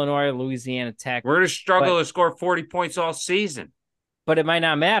Northern Illinois or Louisiana Tech. We're going to struggle to score 40 points all season. But it might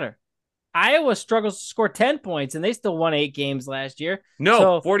not matter. Iowa struggles to score 10 points, and they still won 8 games last year.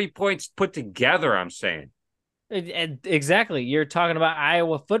 No, 40 points put together, I'm saying. Exactly. You're talking about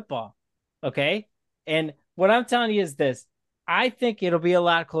Iowa football, okay? And what I'm telling you is this. I think it'll be a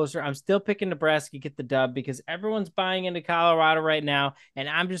lot closer. I'm still picking Nebraska to get the dub because everyone's buying into Colorado right now, and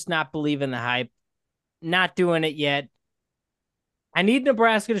I'm just not believing the hype. Not doing it yet. I need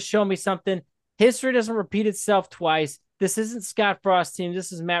Nebraska to show me something. History doesn't repeat itself twice. This isn't Scott Frost's team.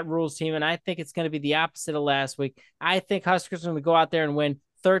 This is Matt Rule's team, and I think it's going to be the opposite of last week. I think Huskers are going to go out there and win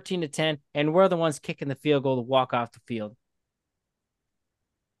 13-10, and we're the ones kicking the field goal to walk off the field.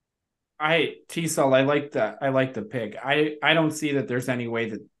 T-Cell, I like the pick. I don't see that there's any way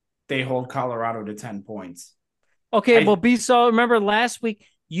that they hold Colorado to 10 points. Okay, well, B-Cell, remember last week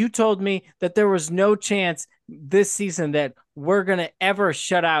you told me that there was no chance this season that we're going to ever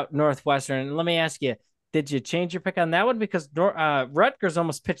shut out Northwestern. And let me ask you, Did you change your pick on that one? Because Rutgers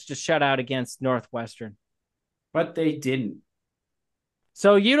almost pitched a shutout against Northwestern. But they didn't.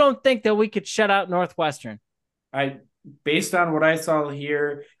 So you don't think that we could shut out Northwestern? Based on what I saw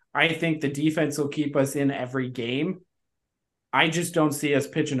here, I think the defense will keep us in every game. I just don't see us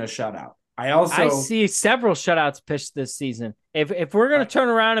pitching a shutout. I see several shutouts pitched this season. If we're going to turn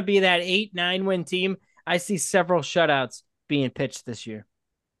around and be that 8-9 win team, I see several shutouts being pitched this year.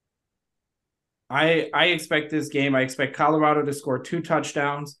 I expect this game. I expect Colorado to score 2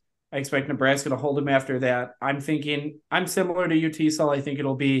 touchdowns. I expect Nebraska to hold them after that. I'm similar to UT, so I think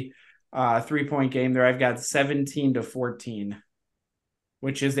it'll be a 3-point game there. I've got 17-14,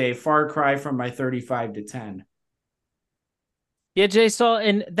 which is a far cry from my 35-10. Yeah, Jay Saul,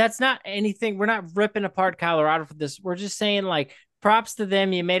 and that's not anything. We're not ripping apart Colorado for this. We're just saying, like, props to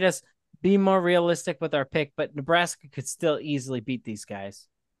them. You made us be more realistic with our pick, but Nebraska could still easily beat these guys.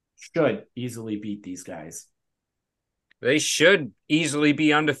 Should easily beat these guys. They should easily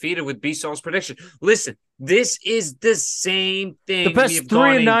be undefeated with B-Saul's prediction. Listen, this is the same thing. The best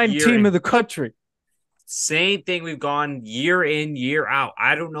 3-9 team in the country. Same thing we've gone year in, year out.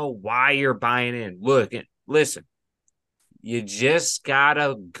 I don't know why you're buying in. Look, listen. You just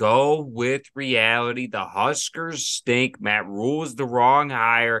gotta go with reality. The Huskers stink. Matt Rule is the wrong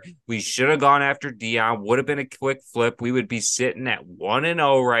hire. We should have gone after Dion. Would have been a quick flip. We would be sitting at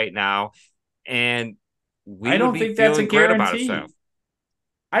 1-0 right now, and I don't think that's a guarantee.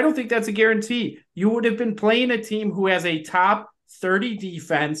 I don't think that's a guarantee. You would have been playing a team who has a top 30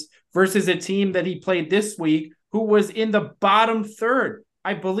 defense versus a team that he played this week who was in the bottom third.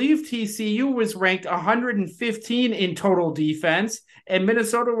 I believe TCU was ranked 115 in total defense, and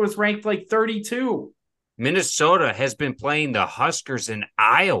Minnesota was ranked like 32. Minnesota has been playing the Huskers in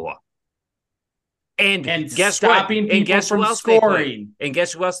Iowa. And guess stopping what? And guess from who else scoring. And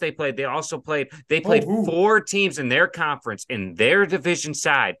guess who else they played? They played 4 teams in their conference, in their division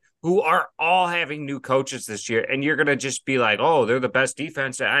side, who are all having new coaches this year. And you're going to just be like, oh, they're the best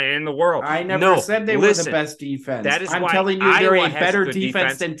defense in the world. I never said they were the best defense. I'm telling you, they're a better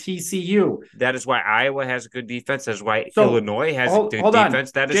defense than TCU. That is why Iowa has a good defense. That is why Illinois has a good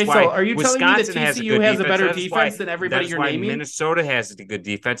defense. That is why are you Wisconsin telling me that TCU has a better defense than everybody you're naming? Minnesota has a good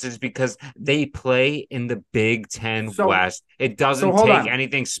defense. Is because they play in the Big Ten West. It doesn't take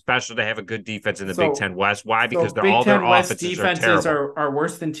anything special to have a good defense in the Big Ten West. Why? Because all their offenses are terrible. Are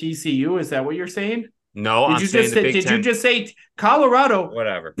worse than TCU. Is that what you're saying? No, I'm saying the Big Ten. Did you just say Colorado?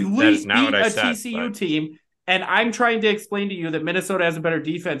 Whatever. That is not what I said. TCU team, and I'm trying to explain to you that Minnesota has a better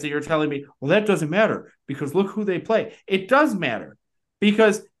defense, and you're telling me, well, that doesn't matter because look who they play. It does matter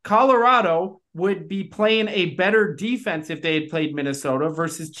because Colorado would be playing a better defense if they had played Minnesota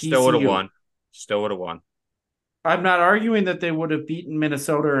versus TCU. Still would have won. I'm not arguing that they would have beaten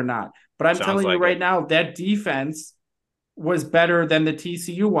Minnesota or not, but I'm telling you right now that defense was better than the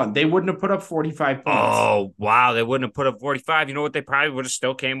TCU one. They wouldn't have put up 45 points. Oh, wow. They wouldn't have put up 45. You know what they probably would have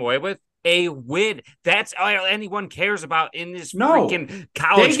still came away with? A win. That's all anyone cares about in this freaking college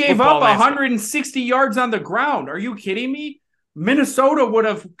football. They gave up 160 yards on the ground. Are you kidding me? Minnesota would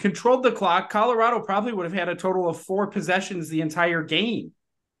have controlled the clock. Colorado probably would have had a total of 4 possessions the entire game.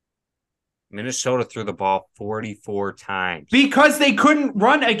 Minnesota threw the ball 44 times. Because they couldn't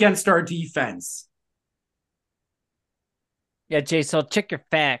run against our defense. Yeah, Jay, so check your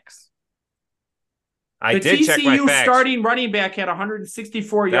facts. I did check my facts. The TCU starting running back had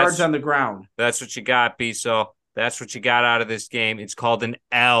 164 yards on the ground. That's what you got, B-So. That's what you got out of this game. It's called an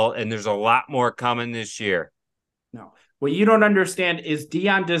L, and there's a lot more coming this year. No. What you don't understand is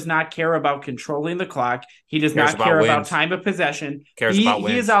Dion does not care about controlling the clock. He does not care about time of possession.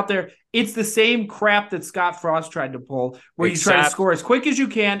 He is out there. It's the same crap that Scott Frost tried to pull, where you try to score as quick as you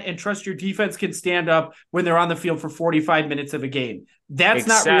can and trust your defense can stand up when they're on the field for 45 minutes of a game. That's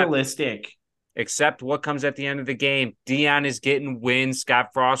not realistic. Except what comes at the end of the game. Dion is getting wins. Scott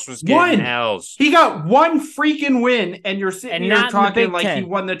Frost was getting L's. He got one freaking win, and you're sitting here talking like he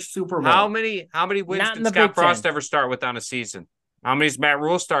won the Super Bowl. How many wins did Scott Frost ever start with on a season? How many is Matt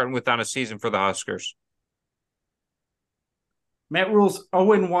Rule starting with on a season for the Huskers? Matt Rule's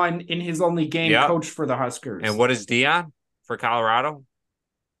 0-1 in his only game coached for the Huskers. And what is Dion for Colorado?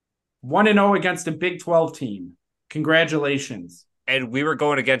 1-0 against a Big 12 team. Congratulations. And we were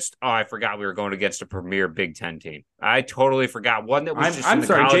going against, I forgot we were going against a premier Big Ten team. I totally forgot. One that was in the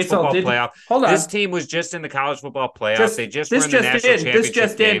college football playoff. Hold on. This team was just in the college football playoff. They just were in the national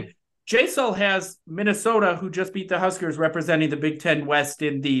championship game. J-Sol has Minnesota, who just beat the Huskers, representing the Big Ten West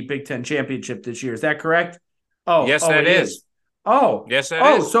in the Big Ten championship this year. Is that correct? Yes, that is. Oh, yes,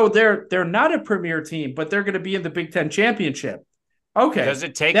 that is. So they're not a premier team, but they're going to be in the Big Ten championship. Okay. Does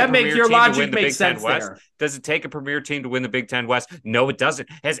it take a premier team to win the Big Ten West? There. Does it take a premier team to win the Big Ten West? No, it doesn't.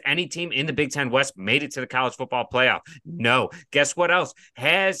 Has any team in the Big Ten West made it to the college football playoff? No. Guess what else?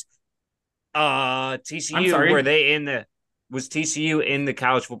 Has TCU, was TCU in the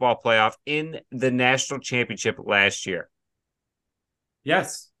college football playoff in the national championship last year?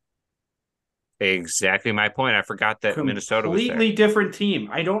 Yes. Exactly my point. I forgot that Minnesota was there. Completely different team.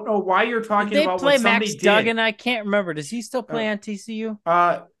 I don't know why you're talking about what somebody did. Max Duggan? I can't remember. Does he still play on TCU?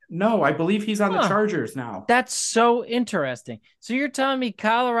 No, I believe he's on the Chargers now. That's so interesting. So you're telling me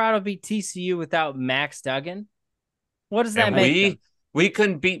Colorado beat TCU without Max Duggan? What does that make? We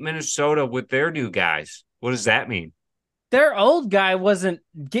couldn't beat Minnesota with their new guys. What does that mean? Their old guy wasn't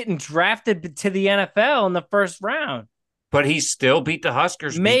getting drafted to the NFL in the first round. But he still beat the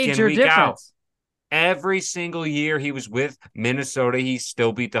Huskers Major week in, week difference. out. Every single year he was with Minnesota, he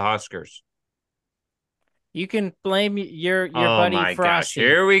still beat the Huskers. You can blame your buddy Frosty. Gosh,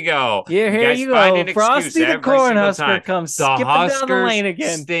 here we go. Yeah, here you go. Frosty the Cornhusker comes skipping down the lane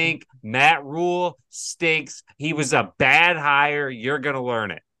again. Stink. Matt Rule stinks. He was a bad hire. You're gonna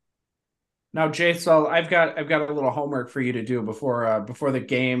learn it. Now, Jay Sully, I've got a little homework for you to do before the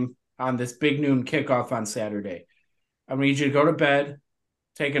game on this big noon kickoff on Saturday. I need you to go to bed,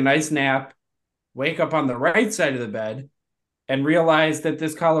 take a nice nap, wake up on the right side of the bed, and realize that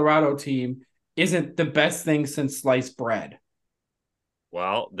this Colorado team isn't the best thing since sliced bread.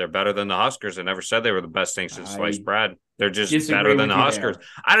 Well, they're better than the Huskers. I never said they were the best thing since sliced bread. They're just better than the Huskers. There.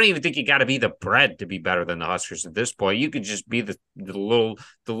 I don't even think you got to be the bread to be better than the Huskers at this point. You could just be the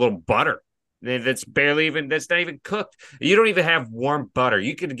little butter. That's not even cooked. You don't even have warm butter.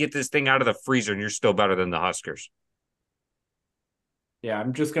 You could get this thing out of the freezer and you're still better than the Huskers. Yeah,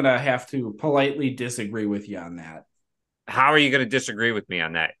 I'm just going to have to politely disagree with you on that. How are you going to disagree with me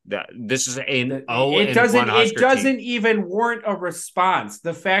on that? This is an It doesn't even warrant a response.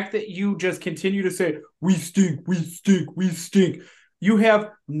 The fact that you just continue to say, we stink, we stink, we stink. You have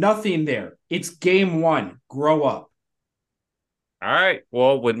nothing there. It's game one. Grow up. All right.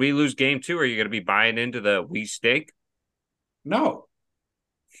 Well, when we lose game 2, are you going to be buying into the we stink? No.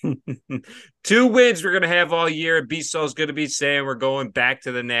 2 wins we're going to have all year. And B-Soul's going to be saying we're going back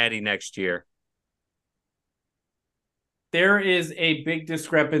to the Natty next year. There is a big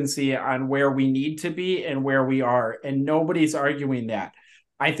discrepancy on where we need to be and where we are, and nobody's arguing that.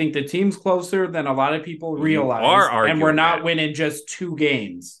 I think the team's closer than a lot of people realize, and we're not winning just 2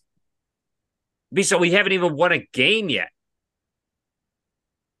 games. B-Soul, we haven't even won a game yet.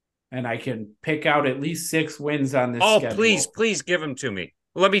 And I can pick out at least 6 wins on this schedule. Please give them to me.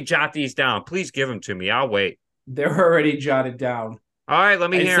 Let me jot these down. Please give them to me. I'll wait. They're already jotted down. All right, let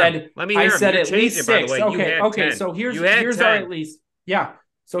me hear them. I said at least 6. Okay. So here's our at least. Yeah.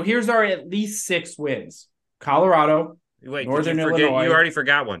 So here's our at least 6 wins. Colorado, Northern Illinois. You already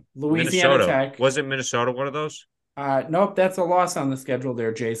forgot one. Louisiana Minnesota. Tech. Wasn't Minnesota one of those? Nope, that's a loss on the schedule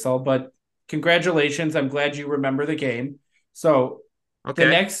there, J-Sol. But congratulations. I'm glad you remember the game. So the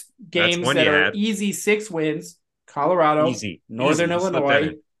next games that are easy 6 wins, Colorado, Northern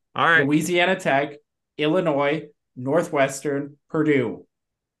Illinois, all right, Louisiana Tech, Illinois, Northwestern, Purdue.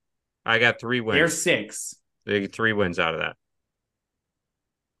 I got 3 wins. They're 6. They get 3 wins out of that.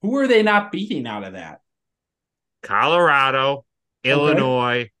 Who are they not beating out of that? Colorado,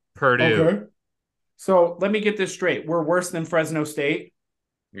 Illinois, Purdue. Okay. So let me get this straight. We're worse than Fresno State?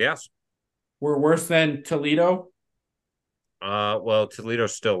 Yes. We're worse than Toledo? Well, Toledo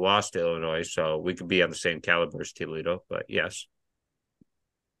still lost to Illinois, so we could be on the same caliber as Toledo, but yes.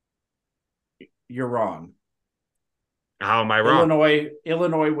 You're wrong. How am I wrong?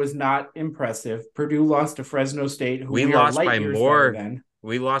 Illinois was not impressive. Purdue lost to Fresno State, who we lost by more.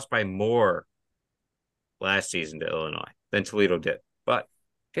 We lost by more last season to Illinois than Toledo did. But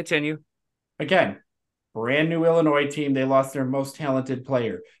continue. Again, brand new Illinois team. They lost their most talented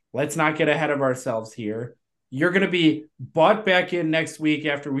player. Let's not get ahead of ourselves here. You're going to be bought back in next week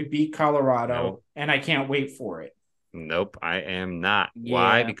after we beat Colorado, and I can't wait for it. Nope, I am not. Yeah.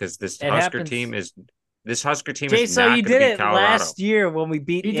 Why? Because this Husker team is not going to beat Colorado. So you did it last year when we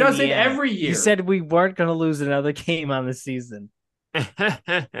beat Indiana. He does it every year. You said we weren't going to lose another game on the season.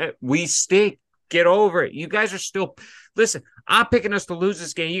 We stink. Get over it. You guys are still – listen, I'm picking us to lose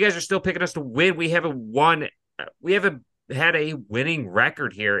this game. You guys are still picking us to win. We haven't won – we haven't had a winning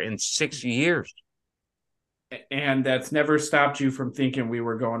record here in 6 years. And that's never stopped you from thinking we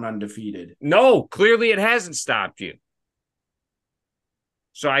were going undefeated. No, clearly it hasn't stopped you.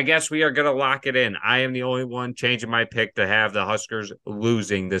 So I guess we are going to lock it in. I am the only one changing my pick to have the Huskers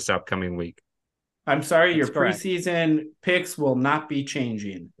losing this upcoming week. I'm sorry, your preseason picks will not be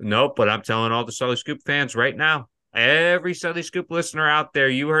changing. Nope, but I'm telling all the Sully Scoop fans right now, Every Sully Scoop listener out there,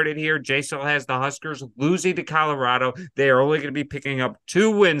 you heard it here. J-Cell has the Huskers losing to Colorado. They are only going to be picking up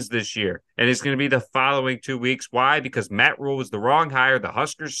 2 wins this year, and it's going to be the following 2 weeks. Why? Because Matt Rule was the wrong hire. The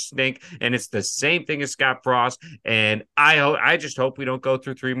Huskers stink, and it's the same thing as Scott Frost. And I just hope we don't go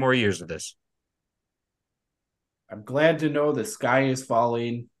through 3 more years of this. I'm glad to know the sky is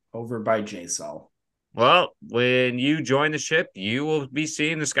falling over by J-Cell. Well, when you join the ship, you will be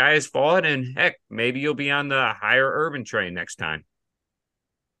seeing the sky is falling, and heck, maybe you'll be on the higher urban train next time.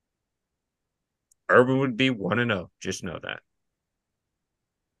 Urban would be 1-0. Just know that.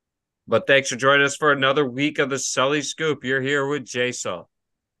 But thanks for joining us for another week of the Sully Scoop. You're here with J-Cell,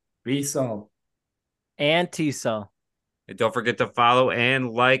 B-Cell, and T-Cell. And don't forget to follow and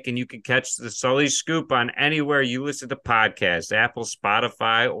like, and you can catch the Sully Scoop on anywhere you listen to podcasts, Apple,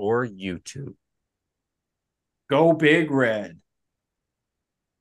 Spotify, or YouTube. Go Big Red.